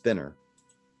stone was thinner.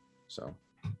 So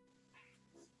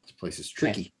This place is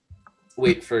tricky.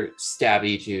 Wait for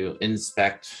Stabby to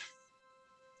inspect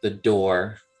the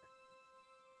door.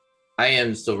 I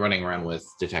am still running around with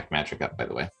Detect Magic up, by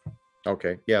the way.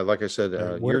 okay, yeah, like I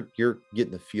said, where- you're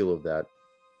getting the feel of that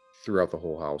throughout the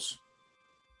whole house.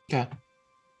 Okay.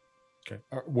 Okay.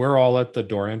 We're all at the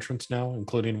door entrance now,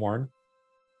 including Warren,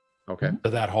 Okay. to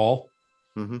that hall.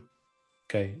 Mm-hmm.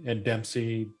 Okay. And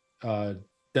Dempsey, do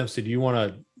you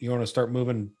want to start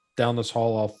moving down this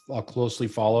hall? I'll closely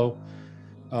follow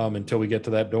until we get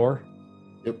to that door.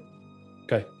 Yep.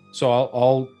 Okay, so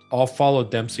I'll follow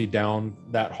Dempsey down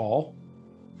that hall,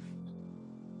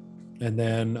 and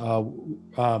then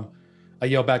I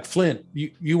yell back, Flint,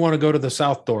 you want to go to the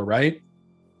south door, right?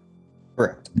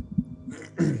 Correct.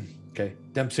 Okay,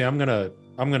 Dempsey, I'm gonna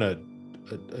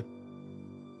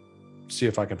see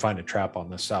if I can find a trap on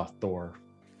the south door.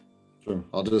 Sure.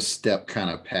 I'll just step kind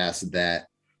of past that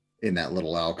in that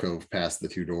little alcove past the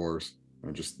two doors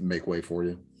and just make way for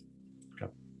you.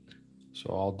 Okay.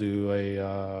 So I'll do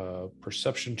a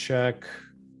perception check.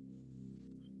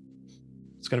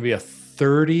 It's going to be a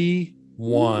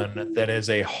 31. That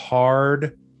is a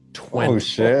hard 20. Oh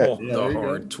shit. Yeah, the there you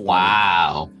hard go. 20.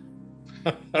 Wow.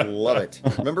 Love it.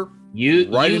 Remember? You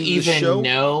Right you into the even show?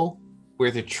 know where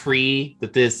the tree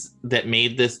that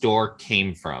made this door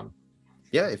came from.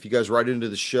 Yeah, if you guys write into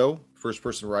the show, first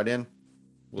person to write in,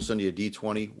 we'll send you a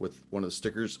D20 with one of the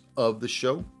stickers of the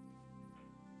show.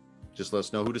 Just let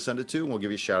us know who to send it to, and we'll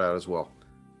give you a shout out as well.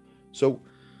 So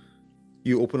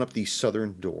you open up the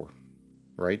southern door,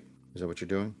 right? Is that what you're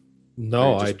doing?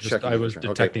 No, Or I you're just checking I was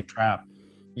everything? Okay. detecting trap.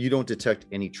 You don't detect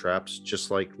any traps,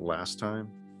 just like last time.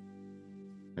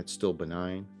 It's still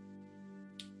benign.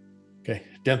 Okay,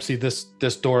 Dempsey, this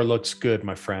door looks good,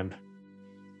 my friend.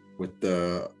 With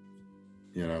the,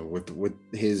 with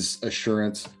his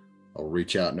assurance, I'll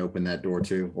reach out and open that door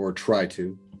too, or try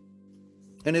to.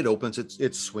 And it opens,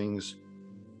 it swings,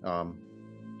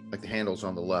 like the handle's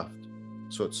on the left.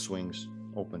 So it swings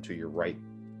open to your right.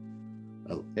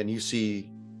 And you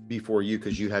see before you,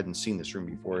 because you hadn't seen this room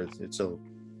before, it's a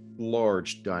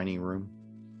large dining room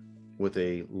with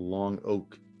a long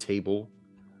oak table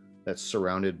that's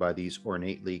surrounded by these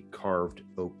ornately carved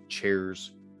oak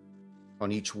chairs.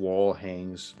 On each wall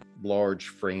hangs large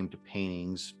framed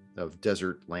paintings of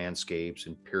desert landscapes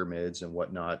and pyramids and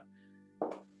whatnot.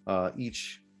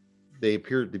 They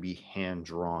appear to be hand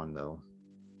drawn though.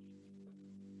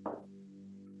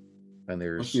 And Must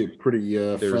there's be a pretty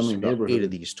friendly about 8 neighborhood.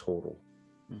 of these total.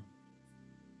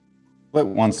 Flint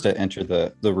wants to enter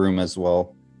the room as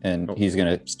well, and Oh. he's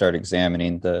going to start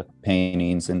examining the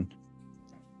paintings and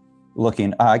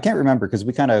looking. I can't remember because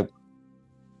we kind of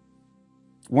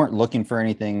weren't looking for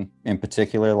anything in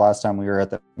particular last time we were at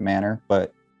the manor,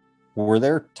 but were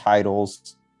there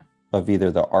titles of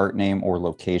either the art name or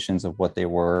locations of what they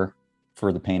were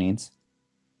for the paintings?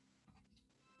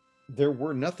 There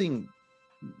were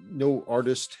no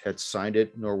artist had signed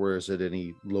it, nor was it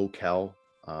any locale.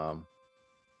 Why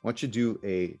don't you do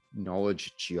a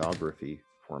knowledge geography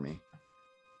for me?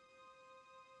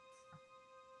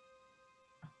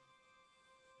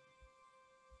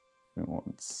 Give me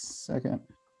 1 second.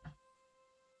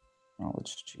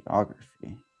 Knowledge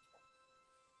geography.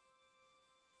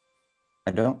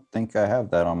 I don't think I have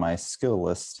that on my skill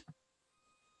list.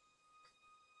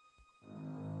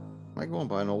 Am I going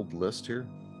by an old list here?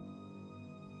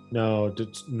 No,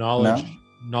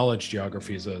 knowledge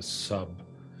geography is a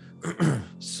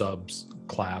subs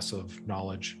class of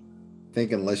knowledge. I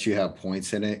think unless you have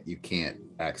points in it, you can't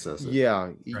access it.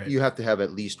 Yeah, Right. you have to have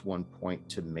at least 1 point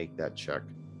to make that check.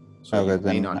 So Okay, you may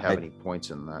then not have I- any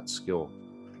points in that skill.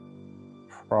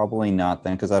 Probably not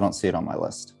then, because I don't see it on my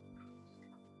list.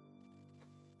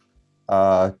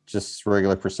 Just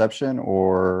regular perception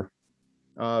or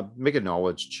Make a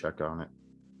knowledge check on it.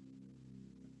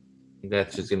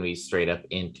 That's just gonna be straight up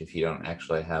int if you don't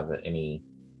actually have any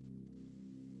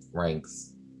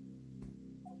ranks.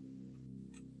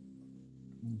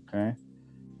 okay.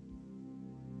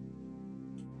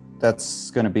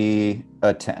 That's going to be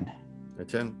a 10. A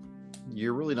 10.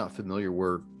 You're really not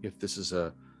familiar if this is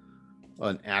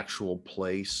an actual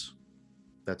place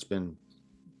that's been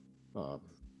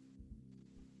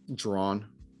drawn,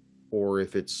 or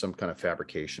if it's some kind of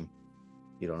fabrication.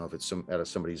 You don't know if it's out of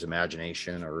somebody's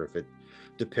imagination or if it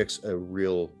depicts a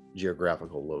real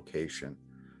geographical location.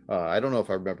 I don't know if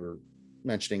I remember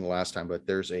mentioning last time, but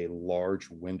there's a large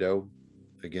window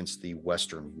against the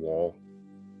western wall.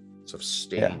 It's of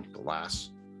stained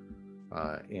glass,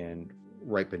 and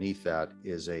right beneath that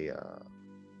is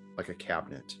like a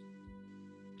cabinet,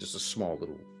 just a small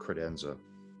little credenza.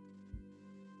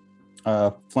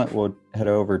 Flint would head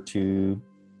over to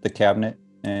the cabinet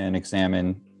and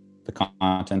examine the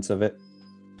contents of it.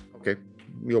 Okay,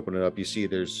 you open it up. You see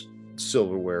there's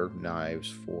silverware, knives,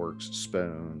 forks,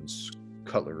 spoons,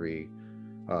 cutlery.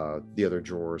 The other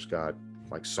drawers got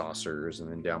like saucers,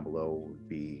 and then down below would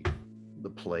be the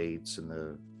plates and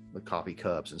the coffee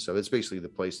cups and stuff. It's basically the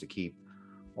place to keep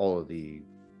all of the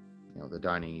the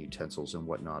dining utensils and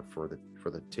whatnot for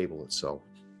the table itself.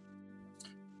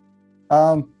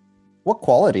 What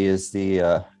quality is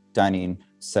the dining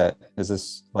set? Is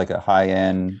this like a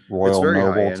high-end It's Royal very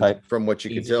Noble high-end, type? from what you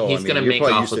can He's, tell. he's gonna you're make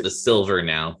probably off used with to- the silver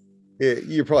now.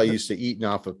 You're probably used to eating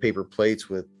off of paper plates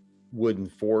with wooden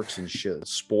forks and shit,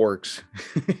 sporks,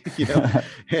 you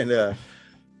know,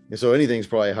 and so anything's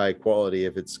probably high quality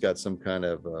if it's got some kind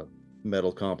of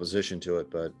metal composition to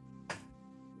it. But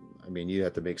I mean, you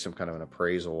have to make some kind of an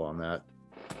appraisal on that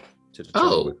to determine.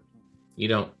 Oh, you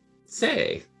don't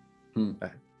say.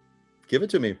 Give it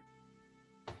to me.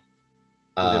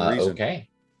 Within reason. Okay.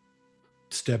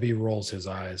 Stebby rolls his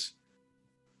eyes.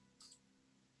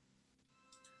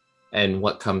 And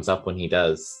what comes up when he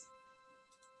does?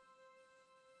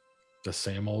 The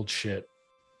same old shit.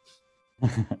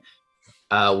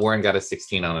 Warren got a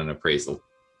 16 on an appraisal.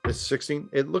 It's 16.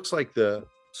 It looks like the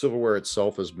silverware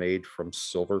itself is made from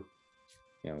silver.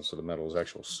 So the metal is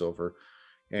actual silver,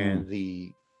 and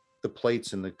the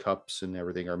plates and the cups and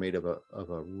everything are made of a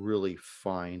really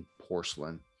fine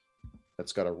porcelain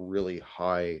that's got a really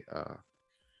high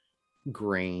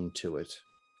grain to it.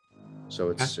 So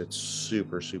it's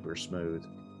super smooth.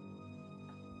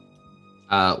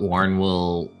 Warren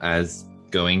will, as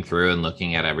going through and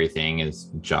looking at everything, is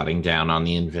jotting down on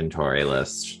the inventory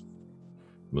list,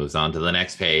 moves on to the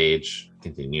next page,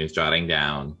 continues jotting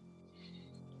down.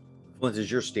 Flint,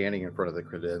 as you're standing in front of the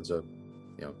credenza,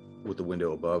 with the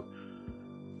window above,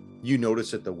 you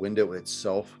notice that the window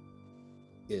itself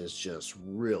is just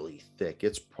really thick.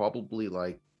 It's probably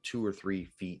like 2 or 3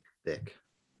 feet thick.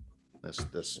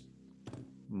 This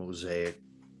mosaic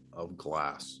of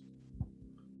glass.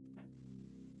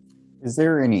 Is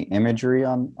there any imagery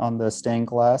on the stained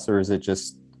glass, or is it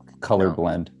just color No.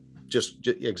 blend? Just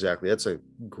exactly. That's a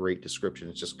great description.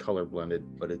 It's just color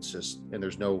blended, but it's just, and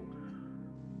there's no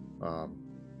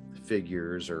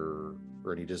figures or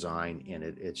any design in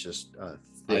it. It's just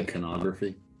thick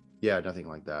Iconography. Yeah, nothing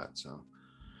like that. So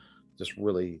just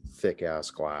really thick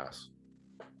ass glass.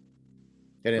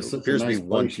 And it It's such a appears nice to be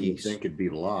one place, you would piece. think it'd be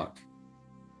locked.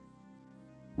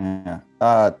 Yeah.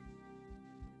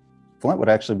 Flint would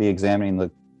actually be examining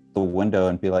the window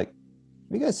and be like, have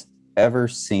you guys ever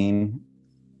seen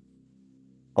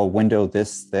a window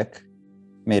this thick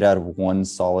made out of one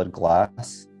solid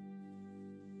glass?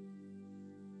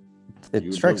 It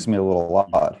You strikes would. me a little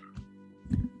odd.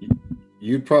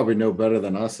 You'd probably know better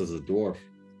than us as a dwarf.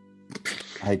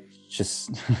 I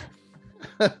just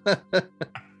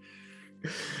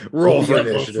Roll for Yeah,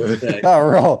 initiative. okay. oh,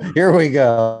 roll. Here we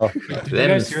go. Did you Them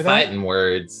guys hear that? fighting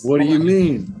words. What do you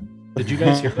mean? Did you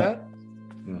guys hear that?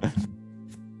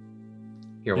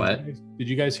 Hear what? Did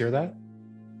you guys hear that?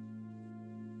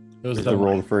 It was The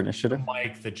roll for initiative.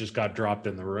 mic that just got dropped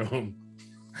in the room.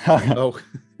 Oh,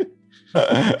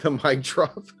 the mic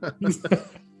drop.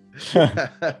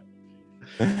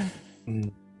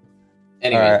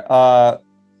 Anyway, All right.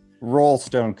 Roll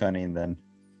stone cunning then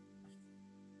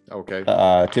Okay.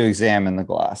 to examine the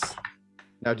glass.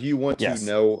 Now, do you want Yes. to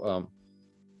know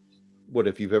what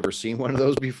if you've ever seen one of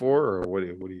those before, or what are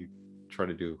you trying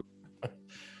to do?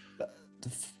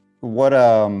 What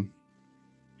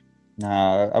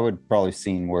nah, I would probably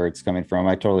seen where it's coming from.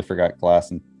 I totally forgot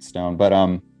glass and stone, but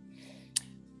I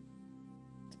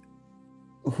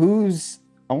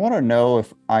want to know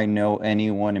if I know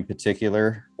anyone in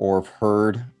particular or have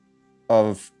heard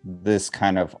of this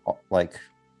kind of like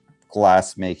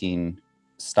glass making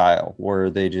style where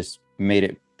they just made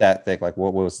it that thick. Like,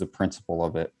 what was the principle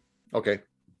of it? Okay.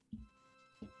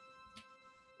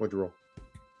 What'd you roll?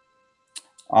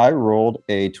 I rolled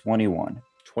a 21.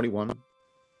 21.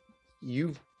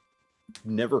 You've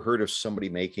never heard of somebody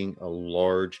making a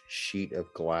large sheet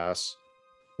of glass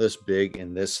this big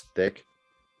and this thick,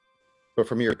 but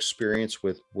from your experience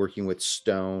with working with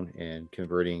stone and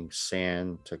converting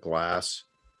sand to glass,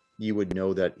 you would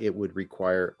know that it would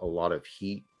require a lot of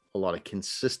heat, a lot of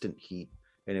consistent heat,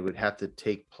 and it would have to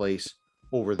take place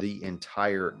over the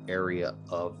entire area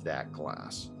of that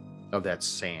glass, of that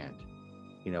sand.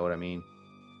 You know what I mean?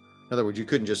 In other words, you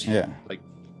couldn't just like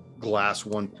glass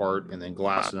one part and then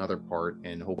glass another part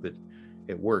and hope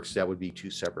it works. That would be 2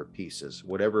 separate pieces.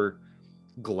 Whatever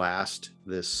glassed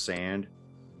this sand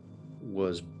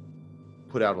was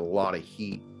put out a lot of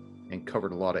heat and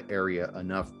covered a lot of area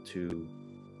enough to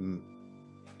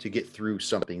get through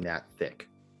something that thick.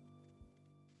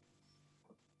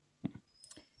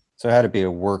 So it had to be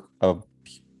a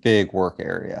big work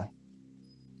area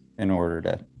in order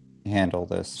to handle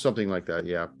this. Something like that,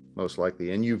 yeah, most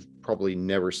likely. And you've probably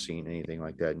never seen anything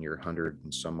like that in your 100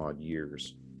 and some odd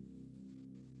years.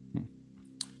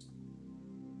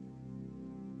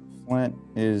 Flint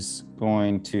is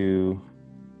going to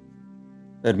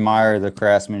admire the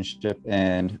craftsmanship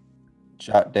and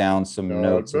jot down some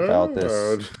notes about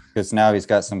this because now he's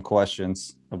got some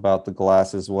questions about the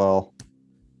glass as well.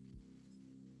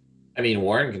 I mean,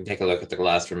 Warren can take a look at the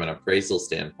glass from an appraisal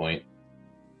standpoint.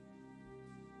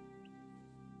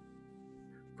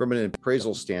 From an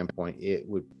appraisal standpoint, it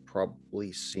would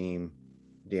probably seem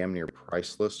damn near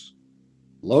priceless.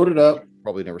 Load it up.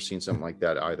 Probably never seen something like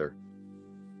that either.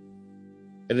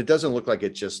 And it doesn't look like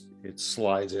it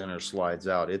slides in or slides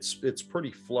out. It's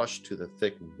pretty flush to the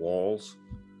thick walls.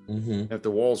 Mm-hmm. If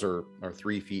the walls are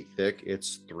 3 feet thick,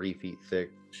 it's 3 feet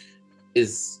thick.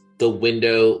 Is the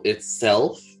window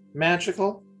itself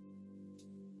magical?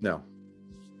 No.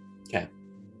 Okay.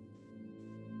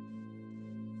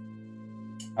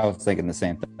 I was thinking the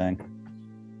same thing.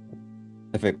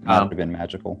 If it might have been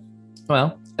magical.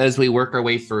 Well, as we work our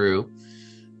way through,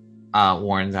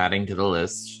 Warren's adding to the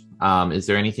list. Is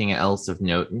there anything else of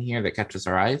note in here that catches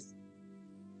our eyes?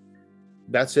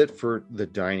 That's it for the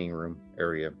dining room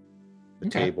area. The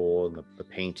Okay. table and the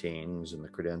paintings and the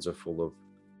credenza full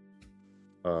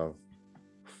of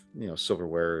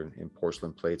silverware and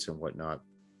porcelain plates and whatnot.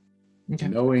 Okay.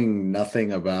 Knowing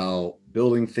nothing about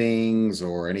building things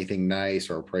or anything nice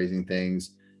or appraising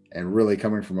things, and really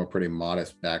coming from a pretty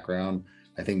modest background,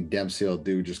 I think Dempsey will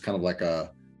do just kind of like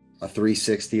a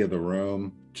 360 of the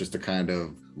room, just to kind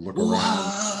of look around.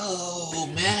 Whoa,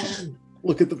 man.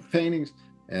 Look at the paintings.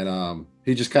 And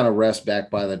he just kind of rests back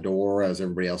by the door as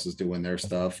everybody else is doing their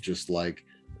stuff, just like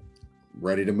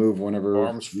ready to move whenever.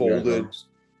 Arms you guys folded, are.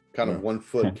 kind of Yeah. 1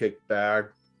 foot kicked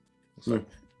back. It's Yeah. like,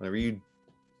 whenever you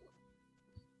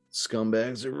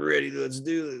scumbags are ready, let's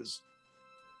do this.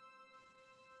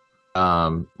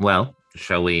 Well,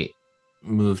 shall we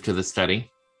move to the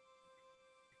study?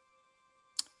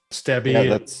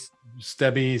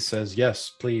 Stebby says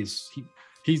yes, please.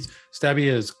 Stabby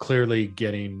is clearly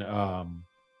getting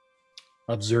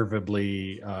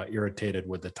observably irritated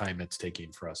with the time it's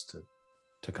taking for us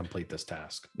to complete this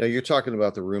task. Now you're talking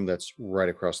about the room that's right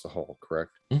across the hall,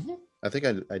 correct? Mhm. I think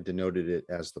I denoted it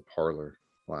as the parlor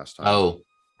last time. Oh,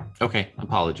 okay.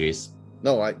 Apologies.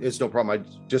 No, it's no problem.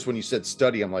 I just, when you said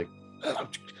study, I'm like,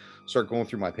 start going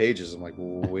through my pages. I'm like,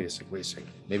 wait a second.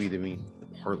 Maybe they mean the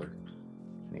parlor.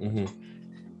 Anyway. Mhm.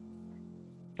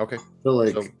 Okay. I feel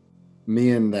like So-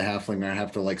 me and the halfling I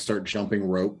have to like start jumping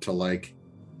rope to like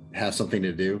have something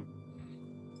to do,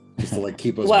 just to like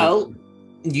keep us. Well,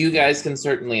 you guys can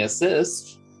certainly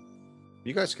assist.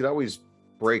 You guys could always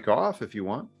break off if you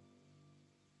want.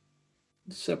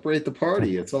 separate the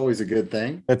party. It's always a good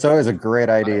thing. It's always a great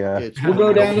idea. It's We'll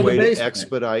go down to the way basement.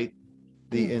 expedite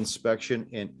the inspection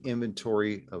and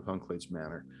inventory of Hunklades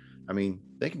Manor. I mean,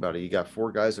 think about it. You got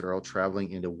 4 guys that are all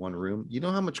traveling into one room. You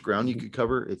know how much ground you could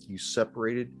cover if you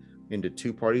separated into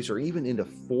 2 parties or even into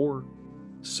 4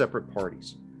 separate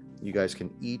parties. You guys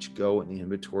can each go and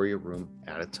inventory a room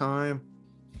at a time.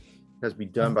 It has to be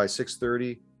done by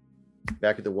 6:30.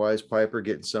 Back at the Wise Piper,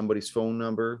 getting somebody's phone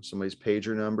number, somebody's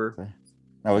pager number.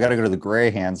 Now we got to go to the Gray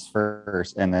Hands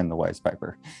first, and then the Wise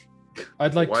Piper.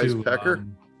 I'd like Wise to. Pecker?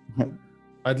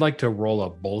 I'd like to roll a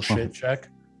bullshit check.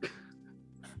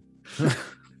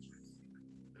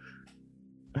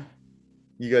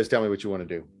 You guys tell me what you want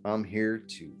to do. I'm here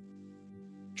to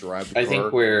drive the car. I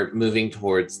think we're moving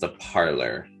towards the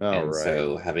parlor. All and right.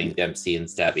 so having Dempsey and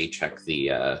Stabby check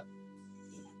the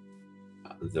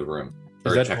room.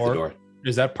 Is Or that check door- the door.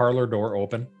 Is that parlor door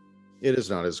open? It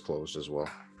is not as closed as well.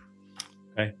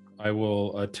 I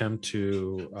will attempt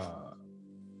to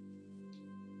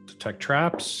detect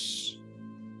traps.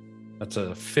 That's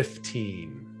a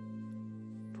 15.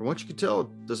 From what you can tell,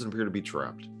 it doesn't appear to be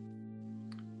trapped.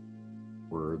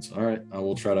 Words. All right, I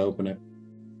will try to open it.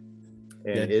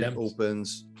 And Yeah, it Demps.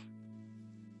 opens,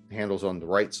 handles on the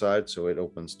right side, so it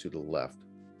opens to the left,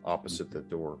 opposite the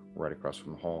door, right across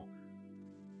from the hall.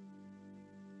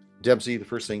 Dempsey, the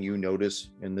first thing you notice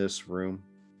in this room,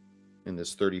 in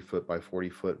this 30-foot by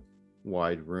 40-foot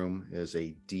wide room, is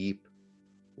a deep,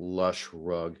 lush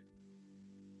rug.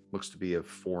 Looks to be of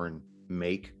foreign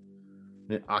make.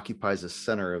 And it occupies the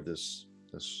center of this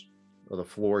of the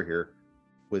floor here,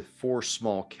 with 4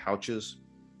 small couches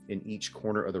in each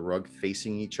corner of the rug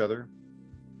facing each other.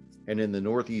 And in the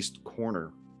northeast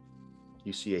corner,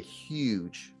 you see a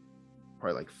huge,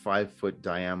 probably like 5-foot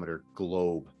diameter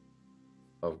globe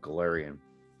of Galarian.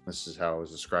 This is how I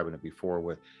was describing it before,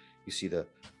 with you see the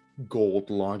gold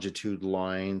longitude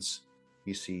lines,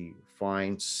 you see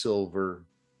fine silver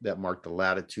that mark the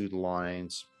latitude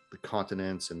lines, the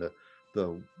continents and the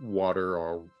water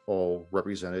are all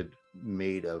represented,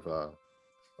 made of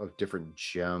different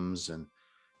gems, and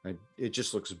it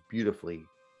just looks beautifully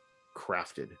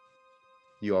crafted.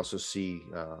 You also see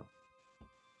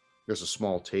there's a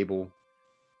small table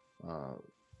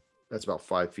that's about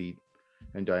 5 feet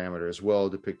in diameter as well,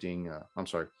 depicting.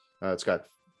 It's got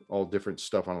all different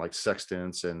stuff on like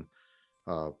sextants and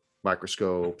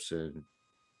microscopes and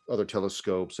other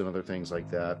telescopes and other things like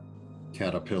that.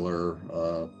 Caterpillar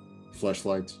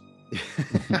fleshlights.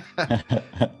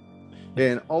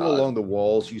 And all along the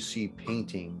walls, you see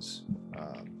paintings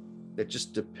that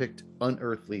just depict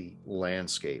unearthly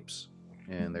landscapes,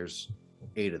 and there's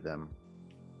 8 of them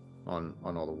on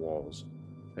all the walls.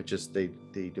 It just they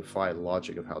defy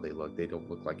logic of how they look. They don't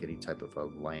look like any type of a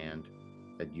land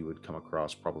that you would come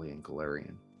across probably in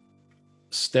Galarian.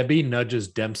 Stebby nudges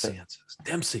Dempsey and says,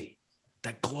 Dempsey,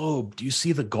 that globe, do you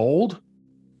see the gold?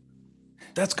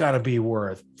 That's got to be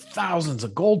worth thousands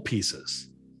of gold pieces.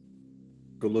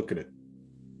 Go look at it.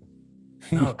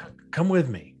 No, come with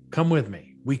me. Come with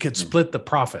me. We could split the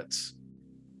profits.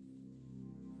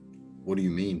 What do you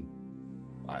mean?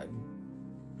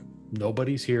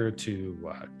 Nobody's here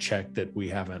to check that we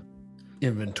haven't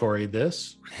inventoried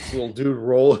this. This little dude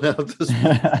rolling out this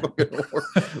fucking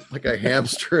like a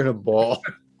hamster in a ball.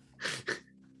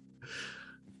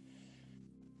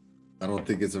 I don't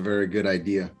think it's a very good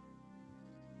idea.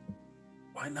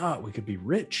 Why not? We could be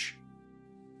rich.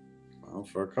 Well,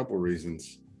 for a couple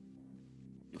reasons.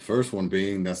 The first one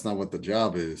being that's not what the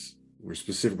job is. We're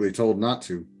specifically told not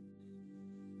to.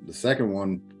 The second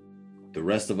one, the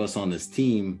rest of us on this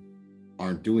team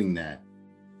aren't doing that.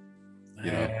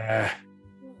 You know?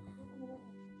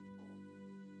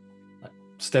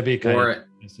 Stebby kind of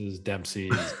Mrs.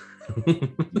 Dempsey's,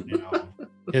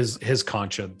 his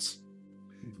conscience.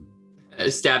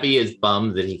 Stabby is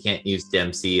bummed that he can't use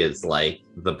Dempsey as like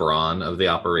the brawn of the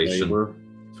operation. Labor.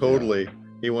 Totally.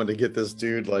 He wanted to get this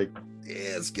dude like,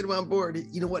 yeah, let's get him on board.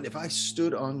 You know what? If I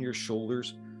stood on your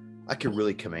shoulders, I could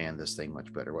really command this thing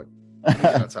much better. What?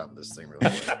 Get on top of this thing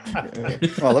really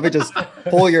quick. Well, let me just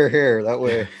pull your hair. That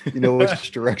way you know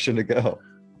which direction to go.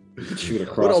 Shoot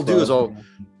across. What I'll do is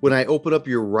when I open up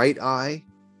your right eye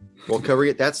while covering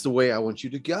it, that's the way I want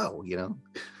you to go, you know?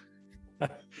 I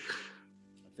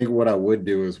think what I would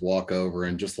do is walk over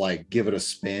and just like give it a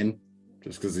spin,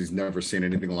 just because he's never seen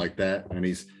anything like that. And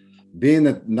he's being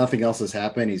that nothing else has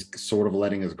happened, he's sort of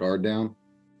letting his guard down.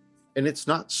 And it's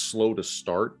not slow to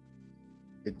start.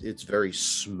 It's very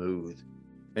smooth,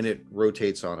 and it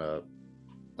rotates on a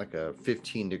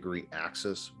 15-degree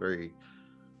axis. Very,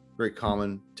 very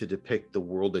common to depict the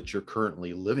world that you're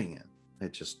currently living in.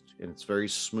 It's very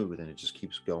smooth, and it just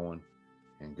keeps going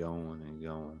and going and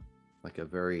going, like a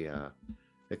very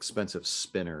expensive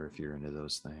spinner if you're into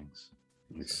those things.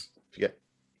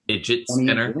 Fidget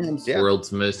spinner, Yeah.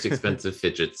 World's most expensive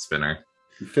fidget spinner.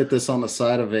 You fit this on the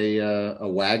side of a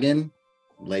wagon,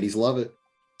 ladies love it.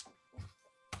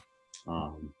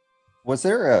 Was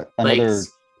there another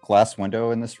Legs. glass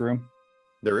window in this room?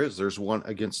 There's one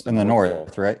against In the north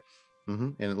north, right?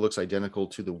 wall. And it looks identical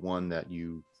to the one that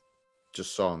you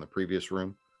just saw in the previous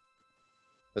room.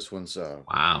 This one's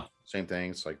Wow. same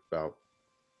thing. It's like about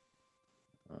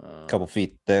A couple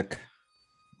feet thick.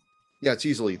 yeah, it's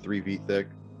easily 3 feet thick,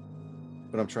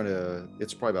 but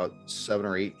it's probably about 7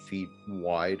 or 8 feet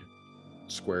wide,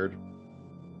 squared,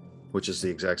 which is the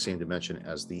exact same dimension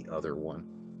as the other one.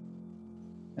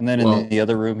 And then in the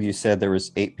other room, you said there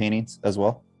was 8 paintings as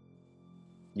well.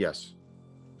 Yes,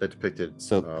 that depicted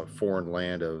foreign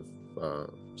land of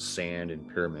sand and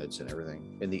pyramids and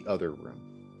everything in the other room.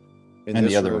 In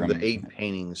this room, the 8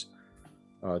 paintings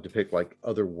depict like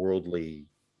otherworldly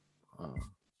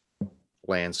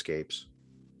landscapes.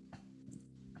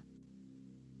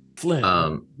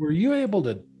 Flynn, were you able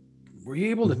to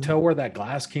tell where that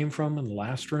glass came from in the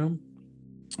last room?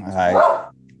 I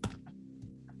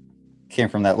came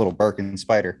from that little barking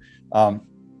spider.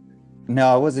 No,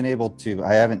 I wasn't able to.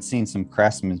 I haven't seen some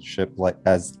craftsmanship like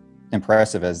as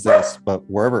impressive as this, but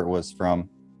wherever it was from,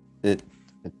 it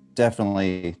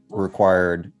definitely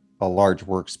required a large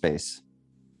workspace.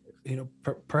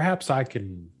 Perhaps I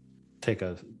can take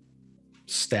a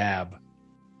stab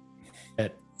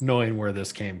at knowing where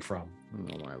this came from.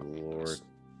 Oh my lord!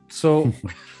 So,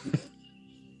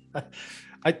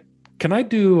 can I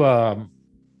do? I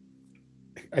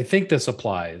think this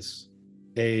applies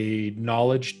a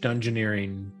knowledge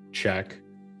dungeoneering check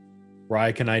where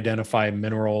I can identify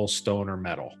mineral, stone, or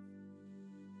metal.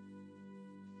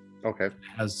 Okay.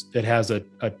 It has a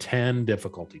 10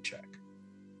 difficulty check.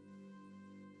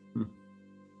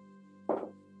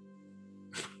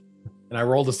 And I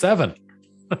rolled a 7.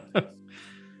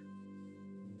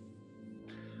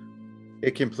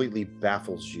 It completely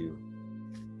baffles you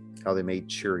how they made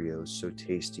Cheerios so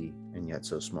tasty and yet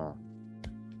so small.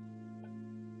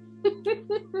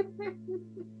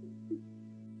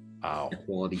 Wow.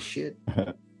 Quality shit.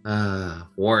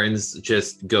 Warren's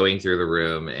just going through the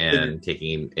room and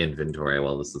taking inventory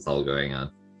while this is all going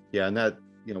on. Yeah, and that,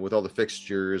 with all the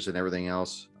fixtures and everything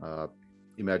else,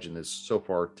 imagine this so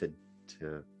far to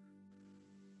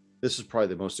this is probably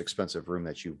the most expensive room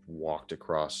that you've walked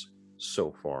across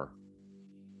so far.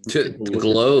 The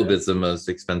globe is the most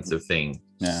expensive thing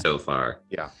so far.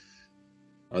 Yeah.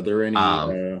 Are there any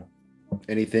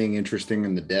anything interesting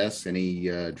in the desk? Any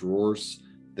drawers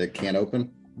that can't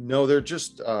open? No, they're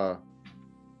just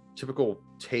typical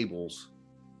tables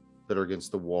that are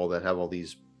against the wall that have all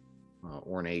these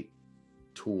ornate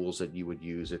tools that you would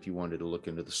use if you wanted to look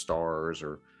into the stars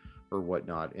or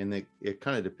whatnot. And it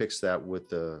kind of depicts that with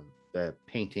the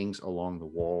paintings along the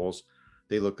walls.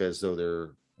 They look as though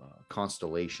they're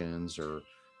constellations or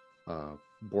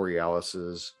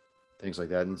borealises, things like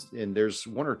that. And there's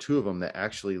one or two of them that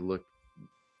actually look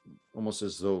almost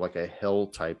as though like a hell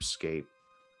type scape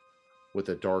with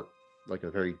a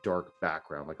very dark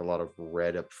background, like a lot of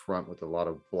red up front with a lot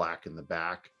of black in the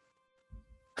back.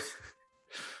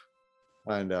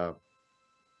 And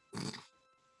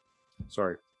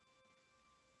sorry.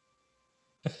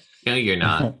 No, you're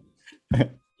not.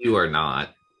 You are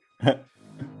not.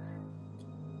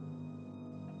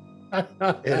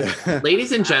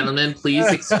 Ladies and gentlemen, please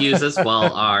excuse us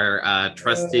while our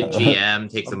trusted GM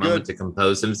takes a moment to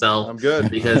compose himself. I'm good.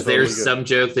 Because there's some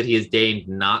joke that he has deigned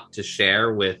not to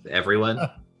share with everyone.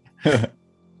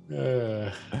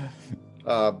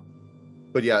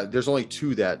 But yeah, there's only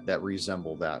two that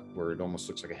resemble that, where it almost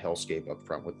looks like a hellscape up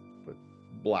front with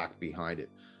black behind it.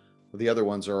 But the other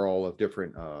ones are all of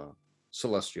different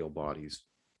celestial bodies.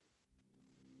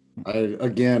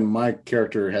 My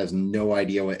character has no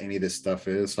idea what any of this stuff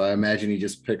is, so I imagine he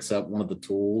just picks up one of the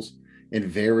tools and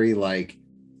very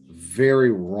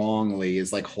wrongly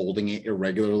is like holding it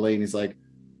irregularly, and he's like,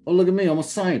 "Oh, look at me, I'm a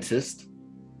scientist,"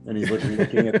 and he's looking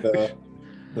at the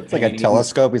it's like a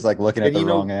telescope. He's like looking at the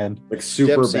wrong end, like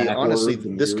super Dempsey, backwards. honestly,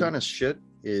 this kind of shit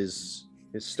is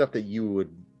stuff that you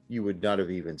would not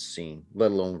have even seen,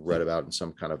 let alone read about in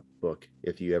some kind of book.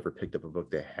 If you ever picked up a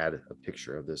book that had a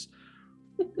picture of this,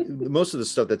 most of the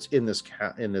stuff that's in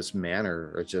this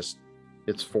manner are just,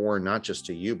 it's foreign, not just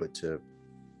to you, but to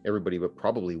everybody, but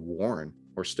probably Warren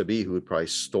or Stabby, who had probably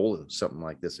stole something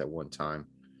like this at one time.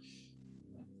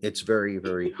 It's very,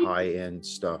 very high end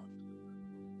stuff.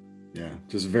 Yeah,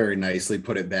 just very nicely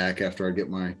put it back after I get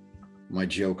my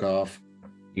joke off.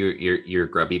 Your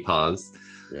grubby paws.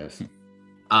 Yes.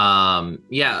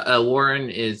 Warren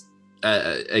is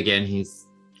again, he's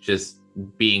just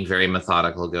being very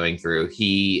methodical going through.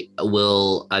 He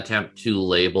will attempt to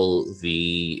label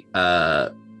the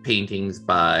paintings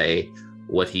by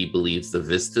what he believes the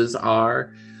vistas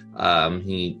are.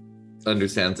 He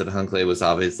understands that Hunkley was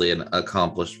obviously an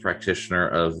accomplished practitioner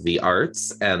of the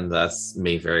arts and thus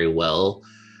may very well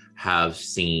have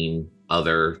seen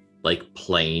other like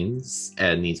planes,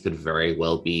 and these could very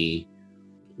well be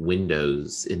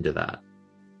windows into that.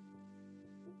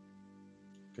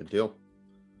 Good deal.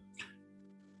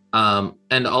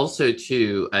 And also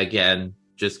too, again,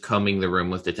 just combing the room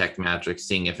with detect magic,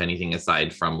 seeing if anything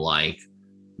aside from like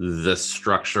the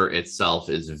structure itself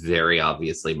is very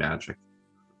obviously magic.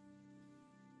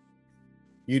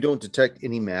 You don't detect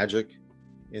any magic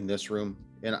in this room.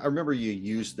 And I remember you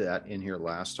used that in here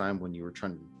last time when you were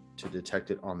trying to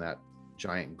detect it on that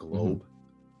giant globe.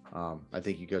 Mm-hmm. I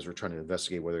think you guys were trying to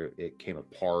investigate whether it came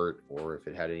apart or if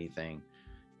it had anything,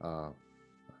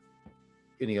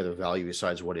 any other value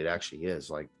besides what it actually is,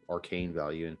 like arcane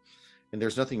value. And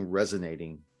there's nothing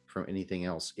resonating from anything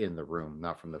else in the room,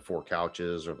 not from the four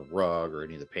couches or the rug or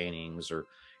any of the paintings or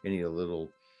any of the little,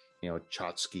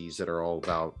 tchotchkes that are all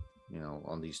about,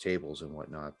 on these tables and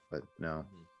whatnot. But no.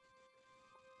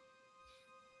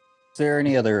 Is there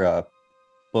any other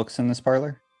books in this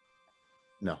parlor?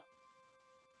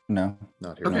 No,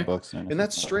 not here. No Okay. books. And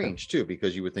that's strange too,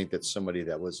 because you would think that somebody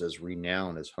that was as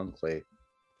renowned as Hunkley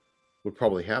would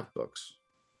probably have books,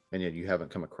 and yet you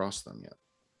haven't come across them yet.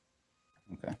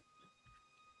 Okay.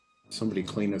 Somebody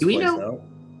clean this Do we place know? out.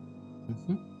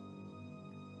 Mm-hmm.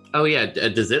 Oh yeah,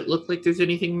 does it look like there's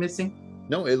anything missing?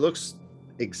 No, it looks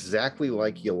exactly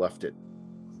like you left it,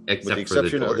 Except with the for the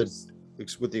exception of doors.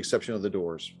 with the exception of the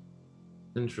doors.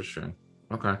 Interesting.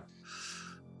 Okay.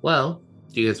 Well,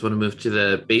 do you guys want to move to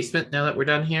the basement now that we're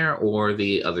done here, or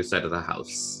the other side of the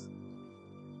house?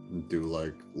 Do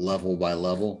like level by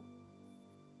level.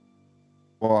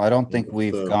 Well, I don't think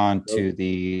we've The- gone to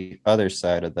the other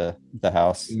side of the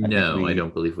house. I think No, I we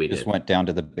don't believe we just did. went down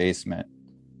to the basement.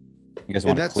 You guys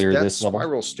And want to that's clear that this level?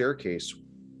 spiral staircase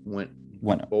went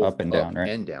Went both up and down, right?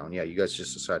 and down. Yeah, you guys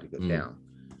just decided to go Mm. down.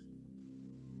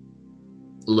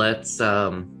 let's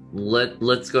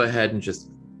go ahead and just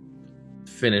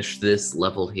finish this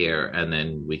level here, and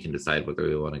then we can decide whether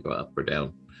we want to go up or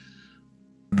down.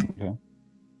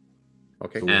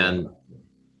 Okay. And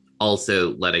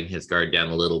also letting his guard down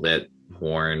a little bit,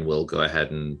 Warren will go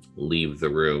ahead and leave the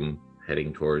room,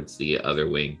 heading towards the other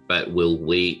wing, but we'll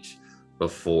wait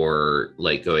before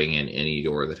like going in any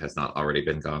door that has not already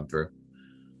been gone through.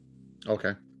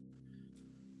 Okay.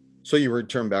 So you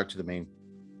return back to the main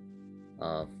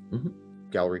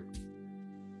gallery.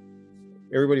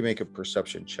 Everybody make a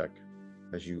perception check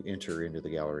as you enter into the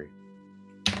gallery.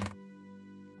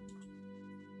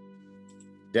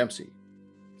 Dempsey.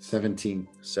 17.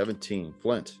 17.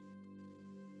 Flint.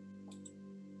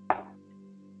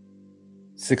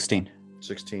 16.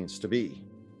 16. Stabby.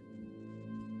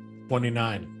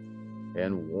 29.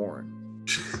 And Warren.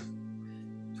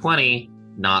 20,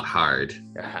 not hard.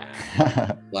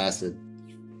 Blasted.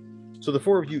 So the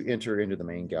four of you enter into the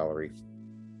main gallery,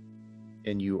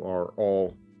 and you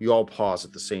all pause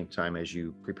at the same time as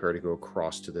you prepare to go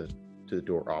across to the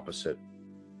door opposite.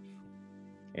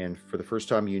 And for the first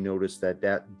time, you notice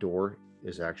that door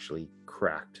is actually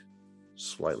cracked,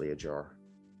 slightly ajar.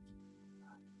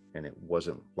 And it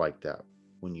wasn't like that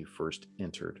when you first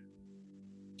entered.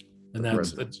 And the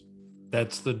residence.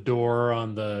 that's the door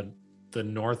on the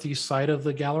northeast side of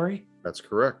the gallery. That's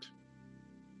correct.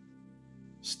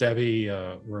 Stebby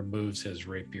removes his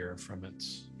rapier from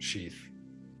its sheath.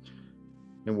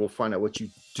 And we'll find out what you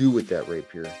do with that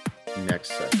rapier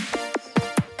next session.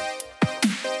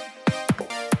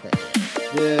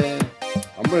 Yeah.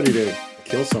 I'm ready to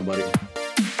kill somebody. Dude,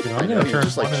 I I'm know, gonna you're turn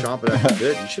just like one of- chomping at the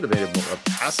bit. You should have made him a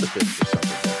pacifist or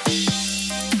something.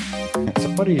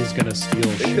 Somebody is gonna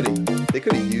steal shit. They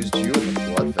could have used you in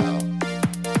the blood vow.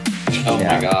 Oh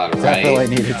Yeah, my god, Definitely right?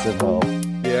 needed some help.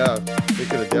 Yeah, they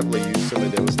could have definitely used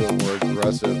somebody that was a little more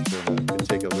aggressive and could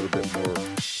take a little bit more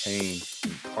pain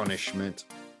and punishment.